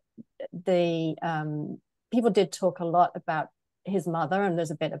 But the people did talk a lot about his mother, and there's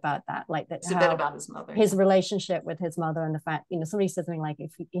a bit about that, like that. It's a bit about his mother, his relationship with his mother, and the fact, somebody said something like,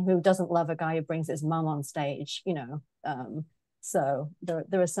 who doesn't love a guy who brings his mom on stage, so there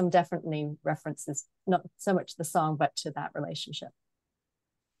are some definitely references, not so much the song, but to that relationship.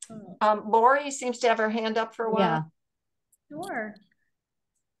 Lori seems to have her hand up for a while. Yeah. Sure.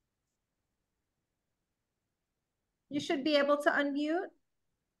 You should be able to unmute.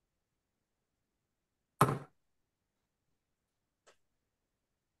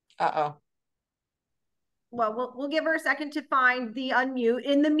 Uh-oh. Well, we'll give her a second to find the unmute.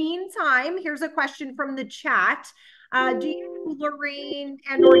 In the meantime, here's a question from the chat. Do you, Lorraine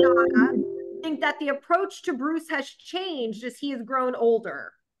and or Donna, think that the approach to Bruce has changed as he has grown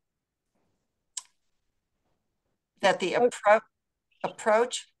older? That the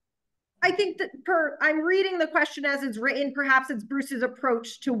approach? I think that I'm reading the question as it's written. Perhaps it's Bruce's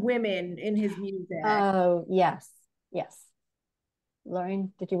approach to women in his music. Oh, yes. Yes.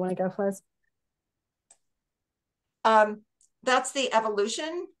 Lorraine, did you want to go first? That's the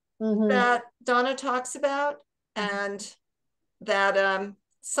evolution that Donna talks about, and that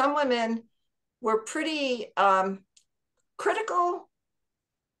some women were pretty critical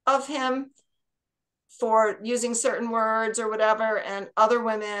of him for using certain words or whatever, and other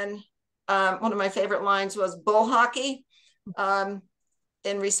women, one of my favorite lines was bull hockey,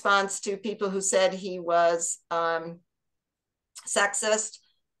 in response to people who said he was sexist.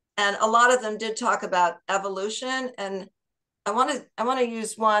 And a lot of them did talk about evolution. And I want to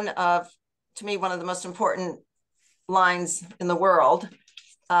use one of, to me, one of the most important lines in the world,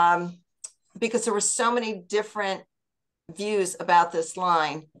 because there were so many different views about this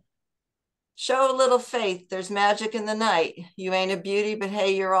line. Show a little faith, there's magic in the night. You ain't a beauty, but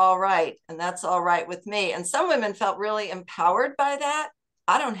hey, you're all right. And that's all right with me. And some women felt really empowered by that.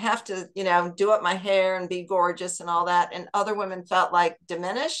 I don't have to, do up my hair and be gorgeous and all that. And other women felt like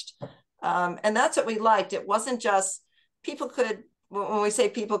diminished. And that's what we liked. It wasn't just when we say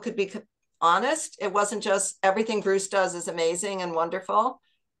people could be honest, it wasn't just everything Bruce does is amazing and wonderful.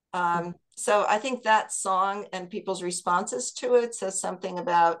 So I think that song and people's responses to it says something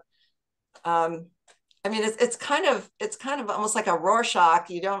about, it's kind of almost like a Rorschach.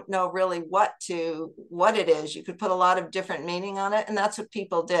 You don't know really what it is. You could put a lot of different meaning on it, and that's what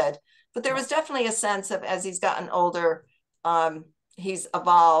people did. But there was definitely a sense of, as he's gotten older, he's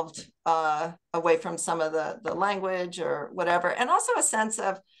evolved away from some of the language or whatever, and also a sense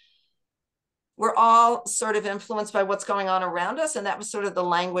of we're all sort of influenced by what's going on around us, and that was sort of the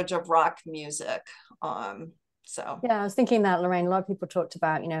language of rock music. So yeah, I was thinking that, Lorraine, a lot of people talked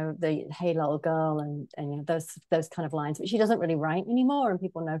about, the hey little girl and those kind of lines, but she doesn't really write anymore, and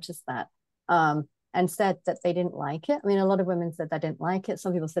people noticed that and said that they didn't like it. I mean, a lot of women said they didn't like it.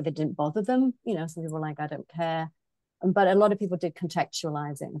 Some people said they didn't bother them. Some people were like, I don't care. But a lot of people did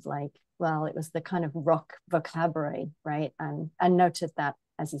contextualize it as like, well, it was the kind of rock vocabulary, right? And noted that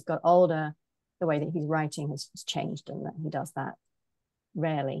as he's got older, the way that he's writing has changed, and that he does that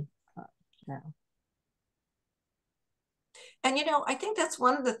rarely now. And, I think that's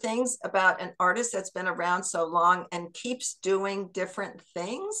one of the things about an artist that's been around so long and keeps doing different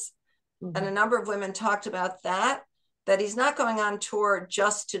things. And a number of women talked about that he's not going on tour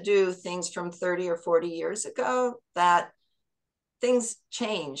just to do things from 30 or 40 years ago, that things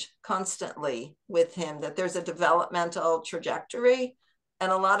change constantly with him, that there's a developmental trajectory.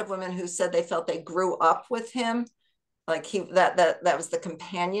 And a lot of women who said they felt they grew up with him, like that was the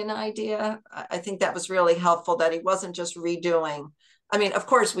companion idea. I think that was really helpful, that he wasn't just redoing. I mean, of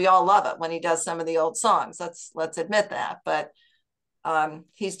course, we all love it when he does some of the old songs. Let's admit that. But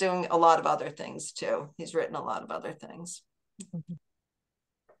he's doing a lot of other things too. He's written a lot of other things.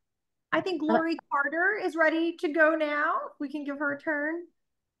 I think Lori Carter is ready to go now. We can give her a turn.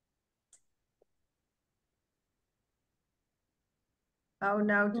 Oh,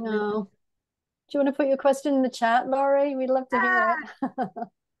 no. No. Do you want to put your question in the chat, Laurie? We'd love to hear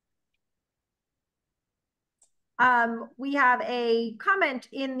it. We have a comment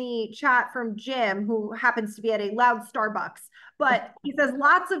in the chat from Jim, who happens to be at a loud Starbucks, but he says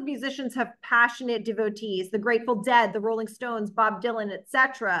lots of musicians have passionate devotees, the Grateful Dead, the Rolling Stones, Bob Dylan,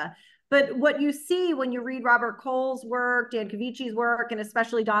 etc. But what you see when you read Robert Cole's work, Dan Cavicci's work, and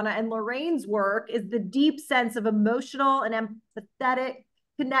especially Donna and Lorraine's work, is the deep sense of emotional and empathetic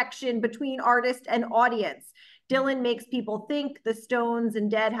connection between artist and audience. Dylan makes people think, the Stones and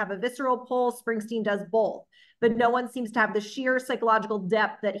Dead have a visceral pull, Springsteen does both. But no one seems to have the sheer psychological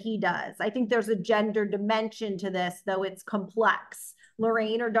depth that he does. I think there's a gender dimension to this, though it's complex.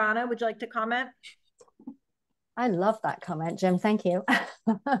 Lorraine or Donna, would you like to comment? I love that comment, Jim. Thank you.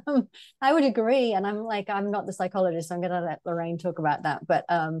 I would agree. And I'm not the psychologist, so I'm going to let Lorraine talk about that. But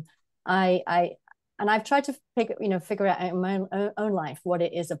I've tried to figure out in my own life what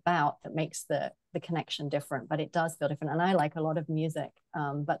it is about that makes the connection different, but it does feel different. And I like a lot of music,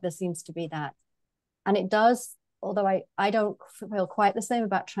 but there seems to be that. And it does although I don't feel quite the same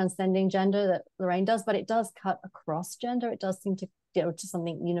about transcending gender that Lorraine does, but it does cut across gender. It does seem to go to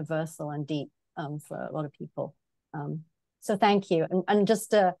something universal and deep for a lot of people. So thank you. And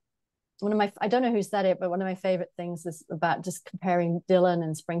just one of my, I don't know who said it, but one of my favorite things is about just comparing Dylan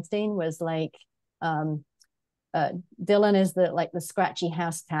and Springsteen was like, Dylan is the scratchy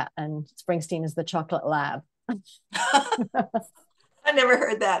house cat and Springsteen is the chocolate lab. I never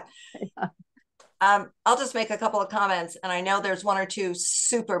heard that. Yeah. I'll just make a couple of comments, and I know there's one or two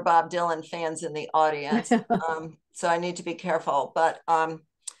super Bob Dylan fans in the audience, so I need to be careful. But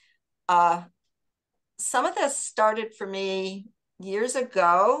some of this started for me years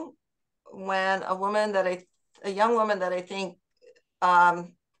ago when a young woman that I think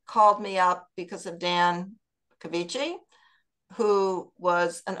called me up because of Dan Cavici, who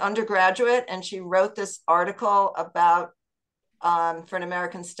was an undergraduate, and she wrote this article about for an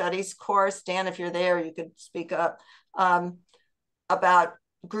American Studies course. Dan, if you're there, you could speak up, about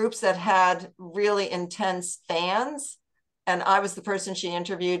groups that had really intense fans. And I was the person she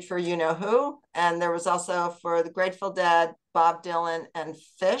interviewed for You Know Who. And there was also for the Grateful Dead, Bob Dylan, and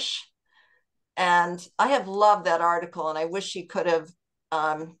Fish. And I have loved that article, and I wish she could have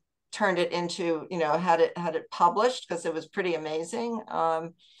turned it into, had it published, because it was pretty amazing.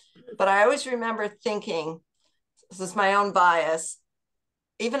 But I always remember thinking, this is my own bias,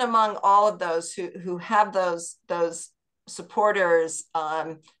 even among all of those who have those supporters,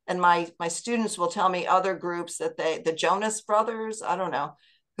 and my students will tell me other groups that the Jonas Brothers, I don't know,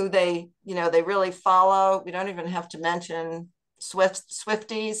 who they really follow. We don't even have to mention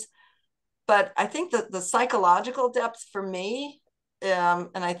Swifties, but I think that the psychological depth for me, and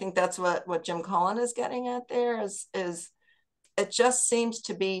I think that's what Jim Cullen is getting at there, is it just seems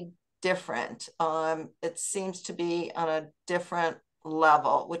to be different. It seems to be on a different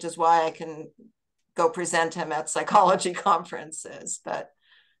level, which is why I can go present him at psychology conferences. But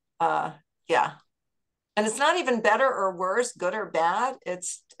yeah, and it's not even better or worse, good or bad.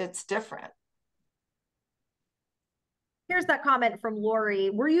 It's different. Here's that comment from Lori.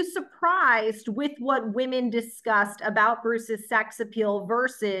 Were you surprised with what women discussed about Bruce's sex appeal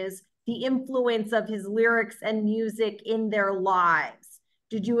versus the influence of his lyrics and music in their lives?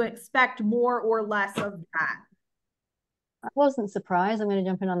 Did you expect more or less of that? I wasn't surprised. I'm going to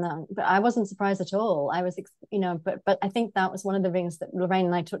jump in on that, but I wasn't surprised at all. I was, but I think that was one of the things that Lorraine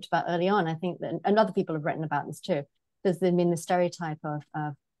and I talked about early on. I think that, and other people have written about this too. There's been the stereotype of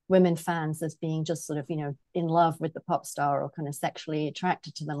women fans as being just sort of, in love with the pop star or kind of sexually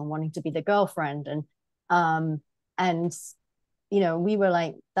attracted to them and wanting to be the girlfriend. And we were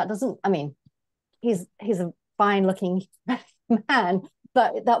like, that doesn't, I mean, he's a fine looking man,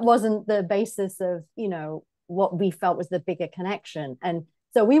 but that wasn't the basis of, what we felt was the bigger connection. And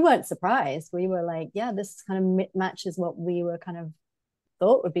so we weren't surprised. We were like, yeah, this kind of matches what we were kind of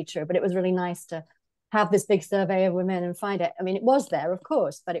thought would be true. But it was really nice to have this big survey of women and find it. I mean, it was there, of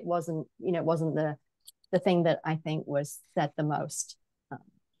course, but it wasn't, it wasn't the thing that I think was said the most.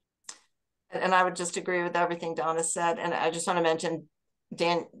 And I would just agree with everything Donna said. And I just want to mention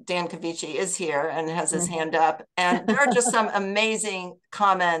Dan Cavici is here and has his hand up. And there are just some amazing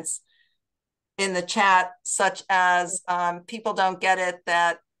comments in the chat, such as people don't get it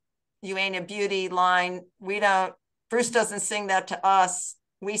that "you ain't a beauty" line. Bruce doesn't sing that to us.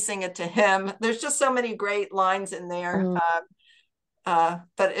 We sing it to him. There's just so many great lines in there.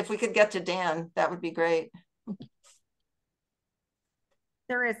 But if we could get to Dan, that would be great.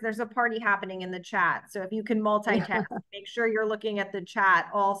 There's a party happening in the chat. So if you can multitask, make sure you're looking at the chat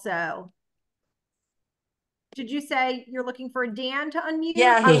also. Did you say you're looking for Dan to unmute?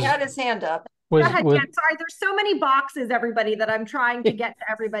 Yeah, he had his hand up. Go ahead, Dan. Sorry, there's so many boxes, everybody, that I'm trying to get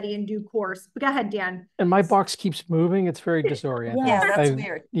to everybody in due course. But go ahead, Dan. And my box keeps moving. It's very disorienting. Yeah, that's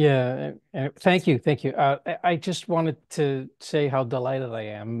weird. Yeah. Thank you. I just wanted to say how delighted I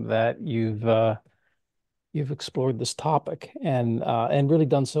am that you've explored this topic and really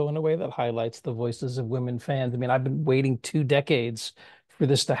done so in a way that highlights the voices of women fans. I mean, I've been waiting 2 decades for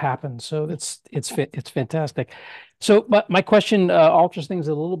this to happen, so it's fantastic. So my question alters things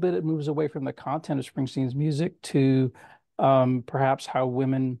a little bit. It moves away from the content of Springsteen's music to perhaps how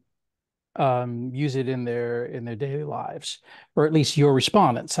women use it in their daily lives, or at least your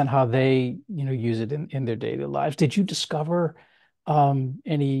respondents, and how they use it in their daily lives. Did you discover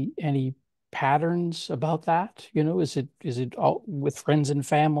any patterns about that? Is it all with friends and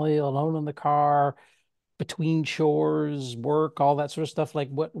family, alone in the car, between chores, work, all that sort of stuff? Like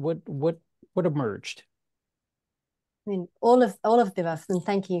what emerged? I mean, all of the above. And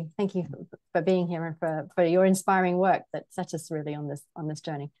thank you for being here and for your inspiring work that set us really on this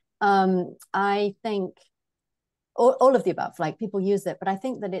journey. I think all of the above. Like, people use it, but I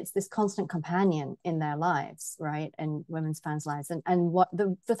think that it's this constant companion in their lives, right? And women's fans' lives. And what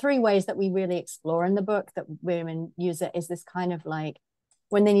the three ways that we really explore in the book that women use it is this kind of like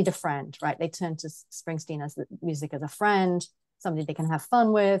when they need a friend, right? They turn to Springsteen as the music as a friend, somebody they can have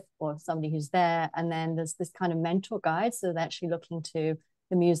fun with, or somebody who's there. And then there's this kind of mentor guide. So they're actually looking to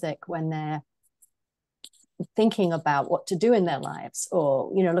the music when they're thinking about what to do in their lives,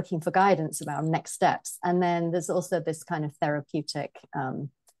 or, you know, looking for guidance about next steps. And then there's also this kind of therapeutic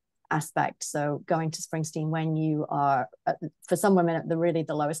aspect. So going to Springsteen when you are, for some women, at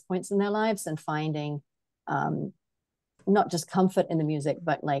the lowest points in their lives, and finding not just comfort in the music,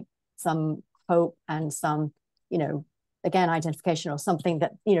 but like some hope and some, you know, again, identification, or something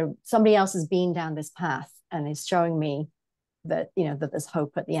that, you know, somebody else has been down this path and is showing me that, you know, that there's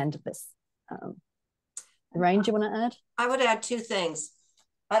hope at the end of this. Lorraine, do you want to add? I would add two things.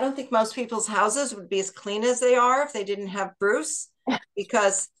 I don't think most people's houses would be as clean as they are if they didn't have Bruce,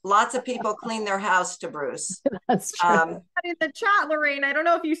 because lots of people clean their house to Bruce. That's true. In the chat, Lorraine, I don't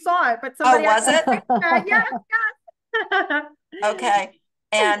know if you saw it, but Oh, somebody was it? yes. Okay.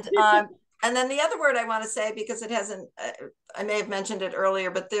 And then the other word I want to say, because it hasn't, I may have mentioned it earlier,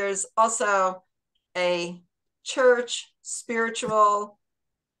 but there's also a church, spiritual,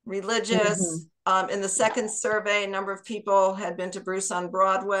 religious. In the second survey, a number of people had been to Bruce on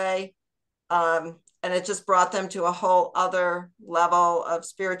Broadway, and it just brought them to a whole other level of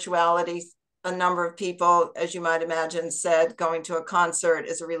spirituality. A number of people, as you might imagine, said going to a concert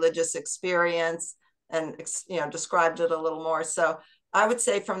is a religious experience, and, you know, described it a little more. So I would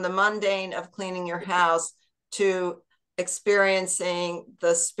say from the mundane of cleaning your house to experiencing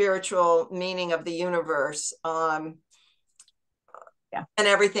the spiritual meaning of the universe, yeah, and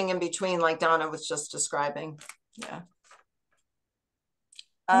everything in between, like Donna was just describing. Yeah.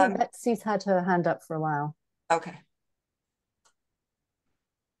 I think Betsy's had her hand up for a while. Okay.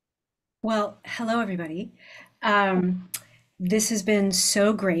 Well, hello, everybody. This has been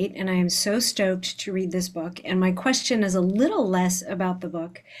so great, and I am so stoked to read this book. And my question is a little less about the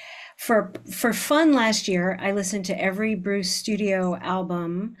book. For fun last year, I listened to every Bruce studio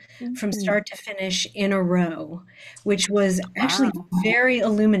album from start to finish in a row, which was actually very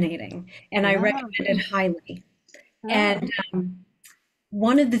illuminating, and I recommend it highly. And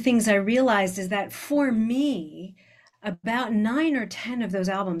one of the things I realized is that for me, about 9 or 10 of those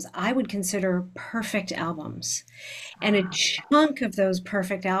albums I would consider perfect albums. And a chunk of those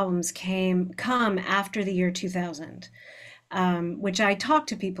perfect albums come after the year 2000. Which I talk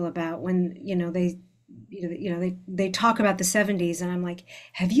to people about when, you know, they talk about the 70s, and I'm like,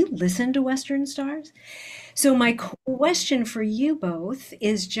 have you listened to Western Stars? So my question for you both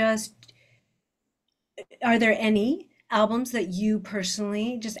is just, are there any albums that you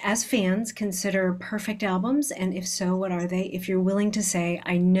personally, just as fans, consider perfect albums? And if so, what are they? If you're willing to say,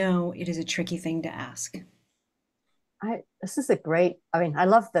 I know it is a tricky thing to ask. This is a great, I mean, I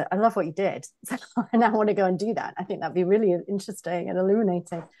love what you did. So I now want to go and do that. I think that'd be really interesting and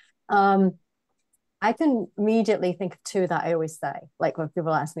illuminating. I can immediately think of two that I always say, like when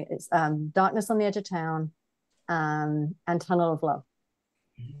people ask me, it's Darkness on the Edge of Town, and Tunnel of Love.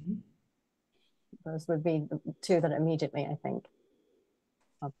 Those would be the two that immediately I think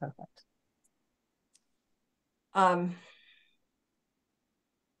are perfect.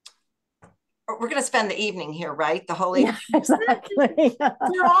 We're going to spend the evening here, right? The whole evening. Yeah, exactly.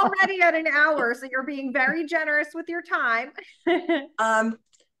 You're already at an hour, so you're being very generous with your time.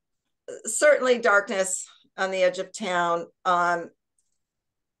 Certainly Darkness on the Edge of Town. I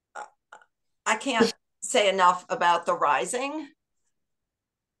can't say enough about The Rising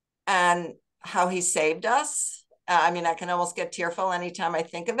and how he saved us. I mean, I can almost get tearful anytime I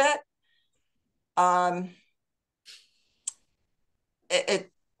think of it.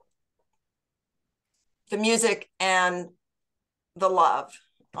 The music and the love,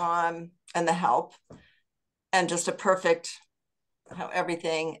 and the help, and just a perfect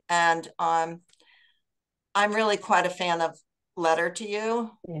everything. And I'm really quite a fan of Letter to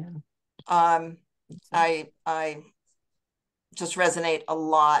You. Yeah. I just resonate a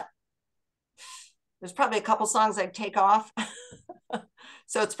lot. There's probably a couple songs I'd take off.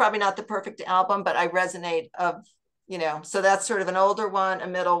 So it's probably not the perfect album, but I resonate of, you know, so that's sort of an older one, a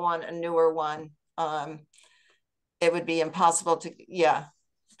middle one, a newer one. It would be impossible to, yeah,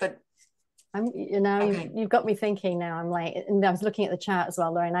 but you've got me thinking now. I'm like, and I was looking at the chat as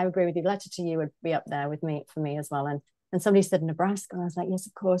well, Lorraine. I agree with you. Letter to You would be up there with me, for me as well. And somebody said Nebraska, and I was like, yes,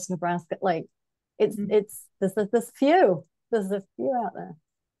 of course, Nebraska. Like, there's a few out there.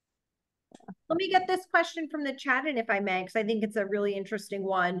 Let me get this question from the chat in, if I may, because I think it's a really interesting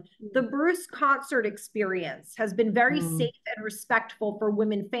one. The Bruce concert experience has been very safe and respectful for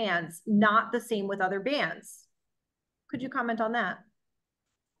women fans, not the same with other bands. Could you comment on that?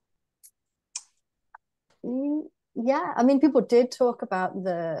 Yeah, I mean, people did talk about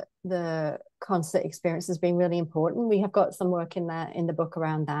the concert experience as being really important. We have got some work in the book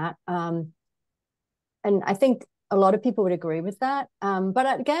around that. And I think a lot of people would agree with that.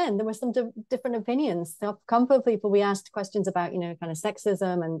 But again, there were some different opinions. So a couple of people, we asked questions about, kind of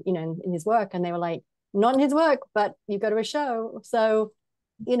sexism and, in his work, and they were like, not in his work, but you go to a show. So,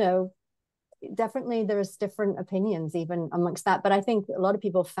 definitely there's different opinions even amongst that. But I think a lot of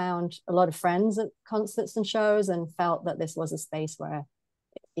people found a lot of friends at concerts and shows and felt that this was a space where,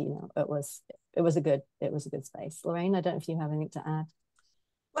 it was a good space. Lorraine, I don't know if you have anything to add.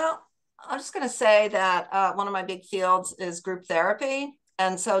 Well, I'm just going to say that one of my big fields is group therapy.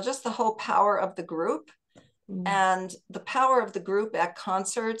 And so just the whole power of the group and the power of the group at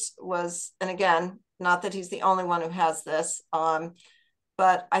concerts was, and again, not that he's the only one who has this,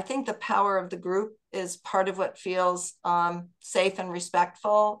 but I think the power of the group is part of what feels safe and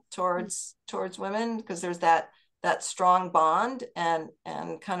respectful towards women, because there's that strong bond and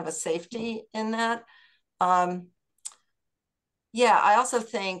kind of a safety in that. Yeah, I also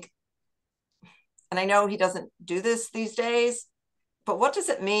think, and I know he doesn't do this these days, but what does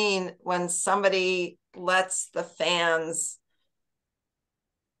it mean when somebody lets the fans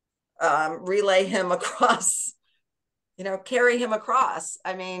relay him across, carry him across?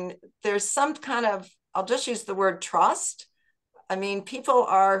 I mean, there's some kind of, I'll just use the word trust. I mean, people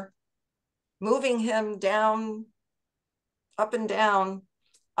are moving him down, up and down.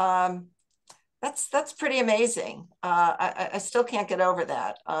 That's pretty amazing. I still can't get over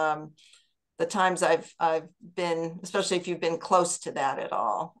that. The times I've been, especially if you've been close to that at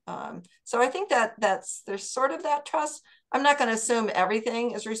all. So I think there's sort of that trust. I'm not going to assume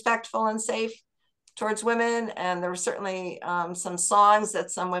everything is respectful and safe towards women. And there were certainly some songs that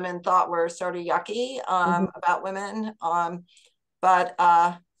some women thought were sort of yucky about women. But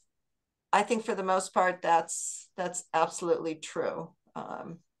I think for the most part, that's absolutely true.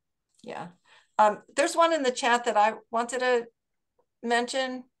 Yeah. There's one in the chat that I wanted to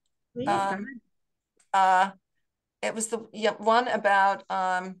mention. It was the one about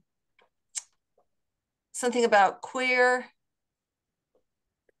something about queer.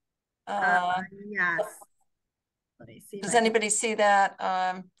 Yes. Let me see. Does anybody see that?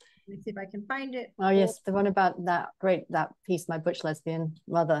 Let me see if I can find it. Oh yes, the one about that piece, My Butch Lesbian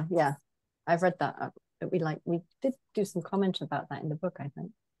Mother. Yeah, I've read that. We did do some comment about that in the book, I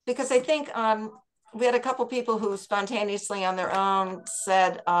think. Because I think we had a couple people who spontaneously on their own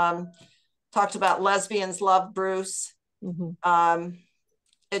said, talked about lesbians love Bruce.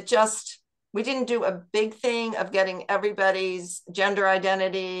 We didn't do a big thing of getting everybody's gender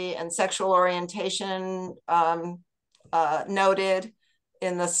identity and sexual orientation noted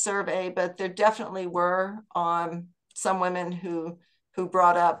in the survey, but there definitely were some women who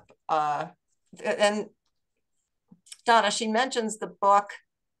brought up, and Donna, she mentions the book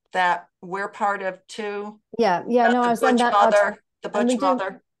that we're part of too. Yeah, no, I was on that. The Butch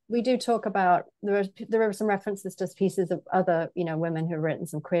Mother. We do talk about, there are some references to pieces of other, women who've written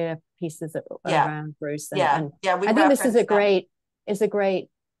some queer pieces around Bruce. I think this is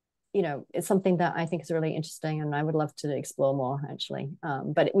it's something that I think is really interesting, and I would love to explore more actually.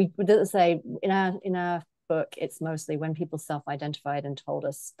 But we did say in our book, it's mostly when people self-identified and told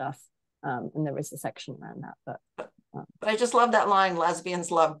us stuff, and there is a section around that. But I just love that line, lesbians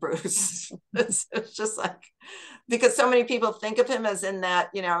love Bruce. It's just like, because so many people think of him as in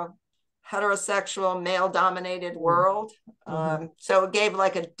that, heterosexual, male-dominated world. So it gave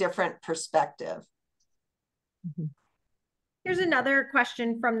like a different perspective. Here's another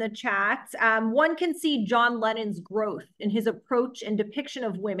question from the chat. One can see John Lennon's growth in his approach and depiction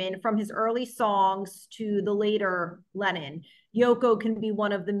of women from his early songs to the later Lennon. Yoko can be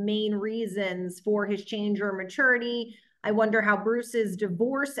one of the main reasons for his change or maturity. I wonder how Bruce's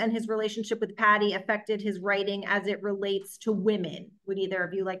divorce and his relationship with Patty affected his writing as it relates to women. Would either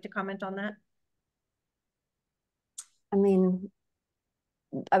of you like to comment on that? I mean,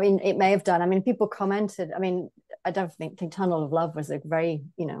 it may have done. I mean, people commented. I mean, I don't think Tunnel of Love was a very,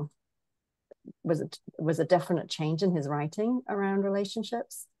 was a definite change in his writing around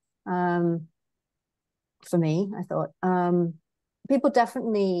relationships. For me, I thought people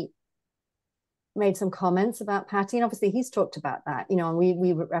definitely made some comments about Patty, and obviously he's talked about that, and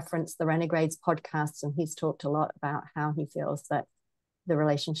we referenced the Renegades podcasts, and he's talked a lot about how he feels that the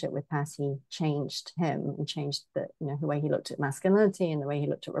relationship with Patty changed him and changed the, the way he looked at masculinity and the way he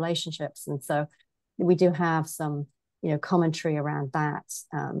looked at relationships. And so we do have some, commentary around that.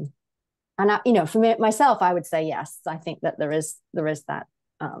 And for me, myself, I would say yes. I think that there is that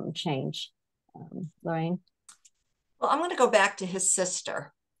change. Lorraine? Well, I'm going to go back to his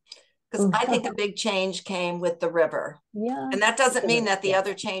sister, because I think a big change came with the river. Yeah. And that doesn't mean that the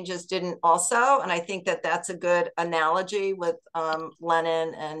other changes didn't also. And I think that that's a good analogy with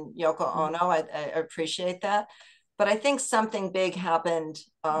Lennon and Yoko Ono. I appreciate that. But I think something big happened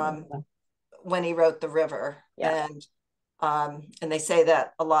when he wrote The River. Yeah. And they say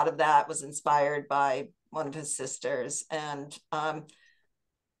that a lot of that was inspired by one of his sisters, and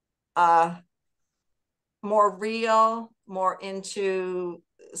more real, more into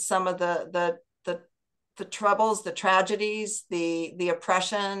some of the troubles, the tragedies, the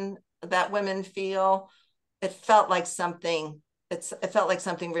oppression that women feel. It felt like something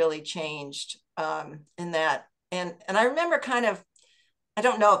really changed in that. And I remember kind of, I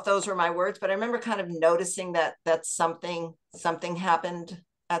don't know if those were my words, but I remember kind of noticing that something happened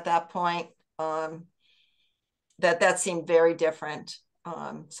at that point, that seemed very different.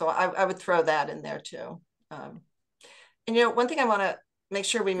 So I would throw that in there too. And one thing I want to make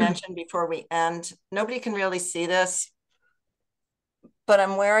sure we mention before we end, nobody can really see this, but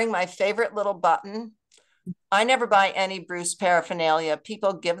I'm wearing my favorite little button. I never buy any Bruce paraphernalia.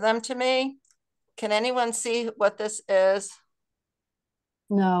 People give them to me. Can anyone see what this is?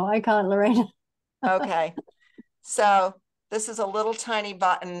 No, I can't, Lorraine. Okay. So this is a little tiny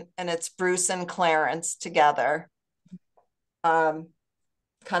button, and it's Bruce and Clarence together. Kind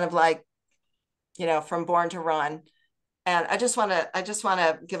of like, from Born to Run. And I just want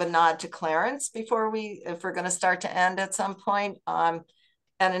to give a nod to Clarence if we're going to start to end at some point. And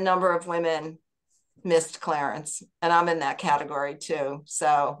a number of women missed Clarence, and I'm in that category too.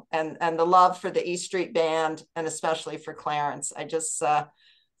 So, and the love for the E Street Band, and especially for Clarence. I've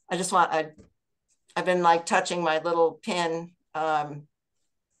been like touching my little pin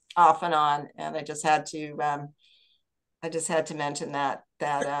off and on, and I just had to mention that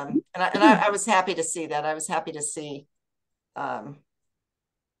and I was happy to see that. I was happy to see that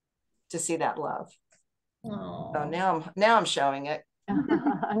love. Aww. So now I'm showing it.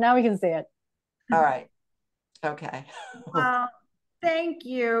 Now we can see it. All right. Okay. Well, thank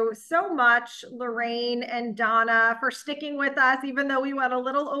you so much, Lorraine and Donna, for sticking with us, even though we went a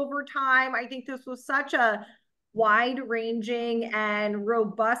little over time. I think this was such a wide-ranging and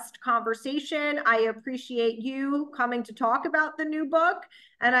robust conversation. I appreciate you coming to talk about the new book,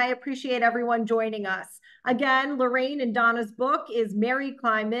 and I appreciate everyone joining us. Again, Lorraine and Donna's book is Mary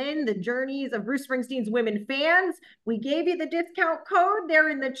Climb In, The Journeys of Bruce Springsteen's Women Fans. We gave you the discount code there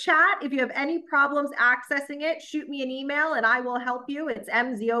in the chat. If you have any problems accessing it, shoot me an email and I will help you. It's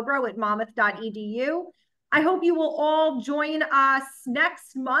mziobro@monmouth.edu. I hope you will all join us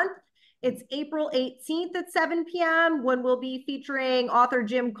next month. It's April 18th at 7 p.m. when we'll be featuring author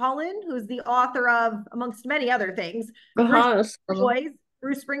Jim Cullen, who's the author of, amongst many other things, Boys,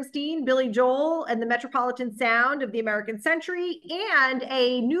 Bruce Springsteen, Billy Joel, and the Metropolitan Sound of the American Century, and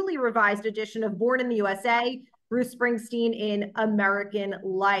a newly revised edition of Born in the USA, Bruce Springsteen in American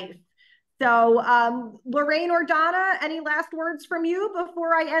Life. So Lorraine or Donna, any last words from you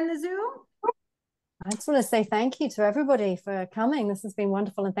before I end the Zoom? I just want to say thank you to everybody for coming. This has been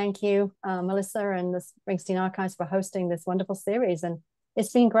wonderful. And thank you, Melissa and the Springsteen Archives, for hosting this wonderful series. And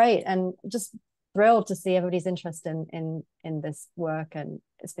it's been great, and just thrilled to see everybody's interest in this work. And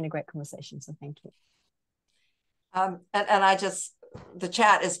it's been a great conversation. So thank you. And the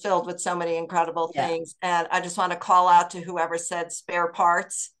chat is filled with so many incredible things. And I just want to call out to whoever said spare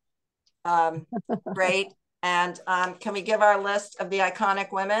parts. Great. And can we give our list of the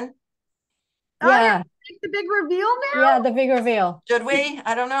iconic women? Yeah. The big reveal now? Yeah, the big reveal. Should we?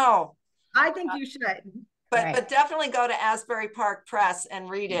 I don't know. I think you should. But definitely go to Asbury Park Press and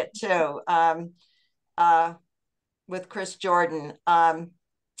read it too, with Chris Jordan.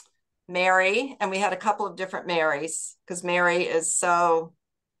 Mary, and we had a couple of different Marys, because Mary is so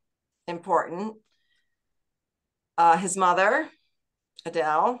important. His mother,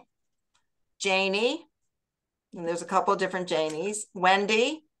 Adele. Janie, and there's a couple of different Janies.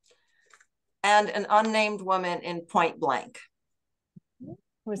 Wendy, and an unnamed woman in Point Blank. It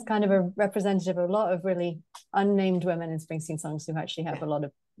was kind of a representative of a lot of really unnamed women in Springsteen songs who actually have a lot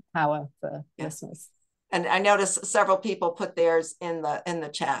of power for listeners. And I noticed several people put theirs in the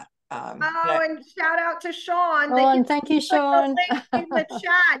chat. And shout out to Sean. And thank you, Sean. In the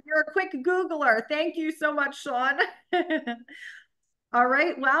chat, you're a quick Googler. Thank you so much, Sean. All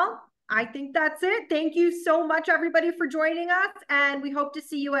right, well, I think that's it. Thank you so much, everybody, for joining us. And we hope to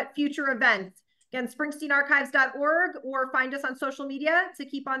see you at future events. Again, springsteenarchives.org, or find us on social media to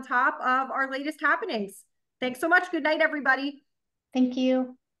keep on top of our latest happenings. Thanks so much. Good night, everybody. Thank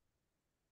you.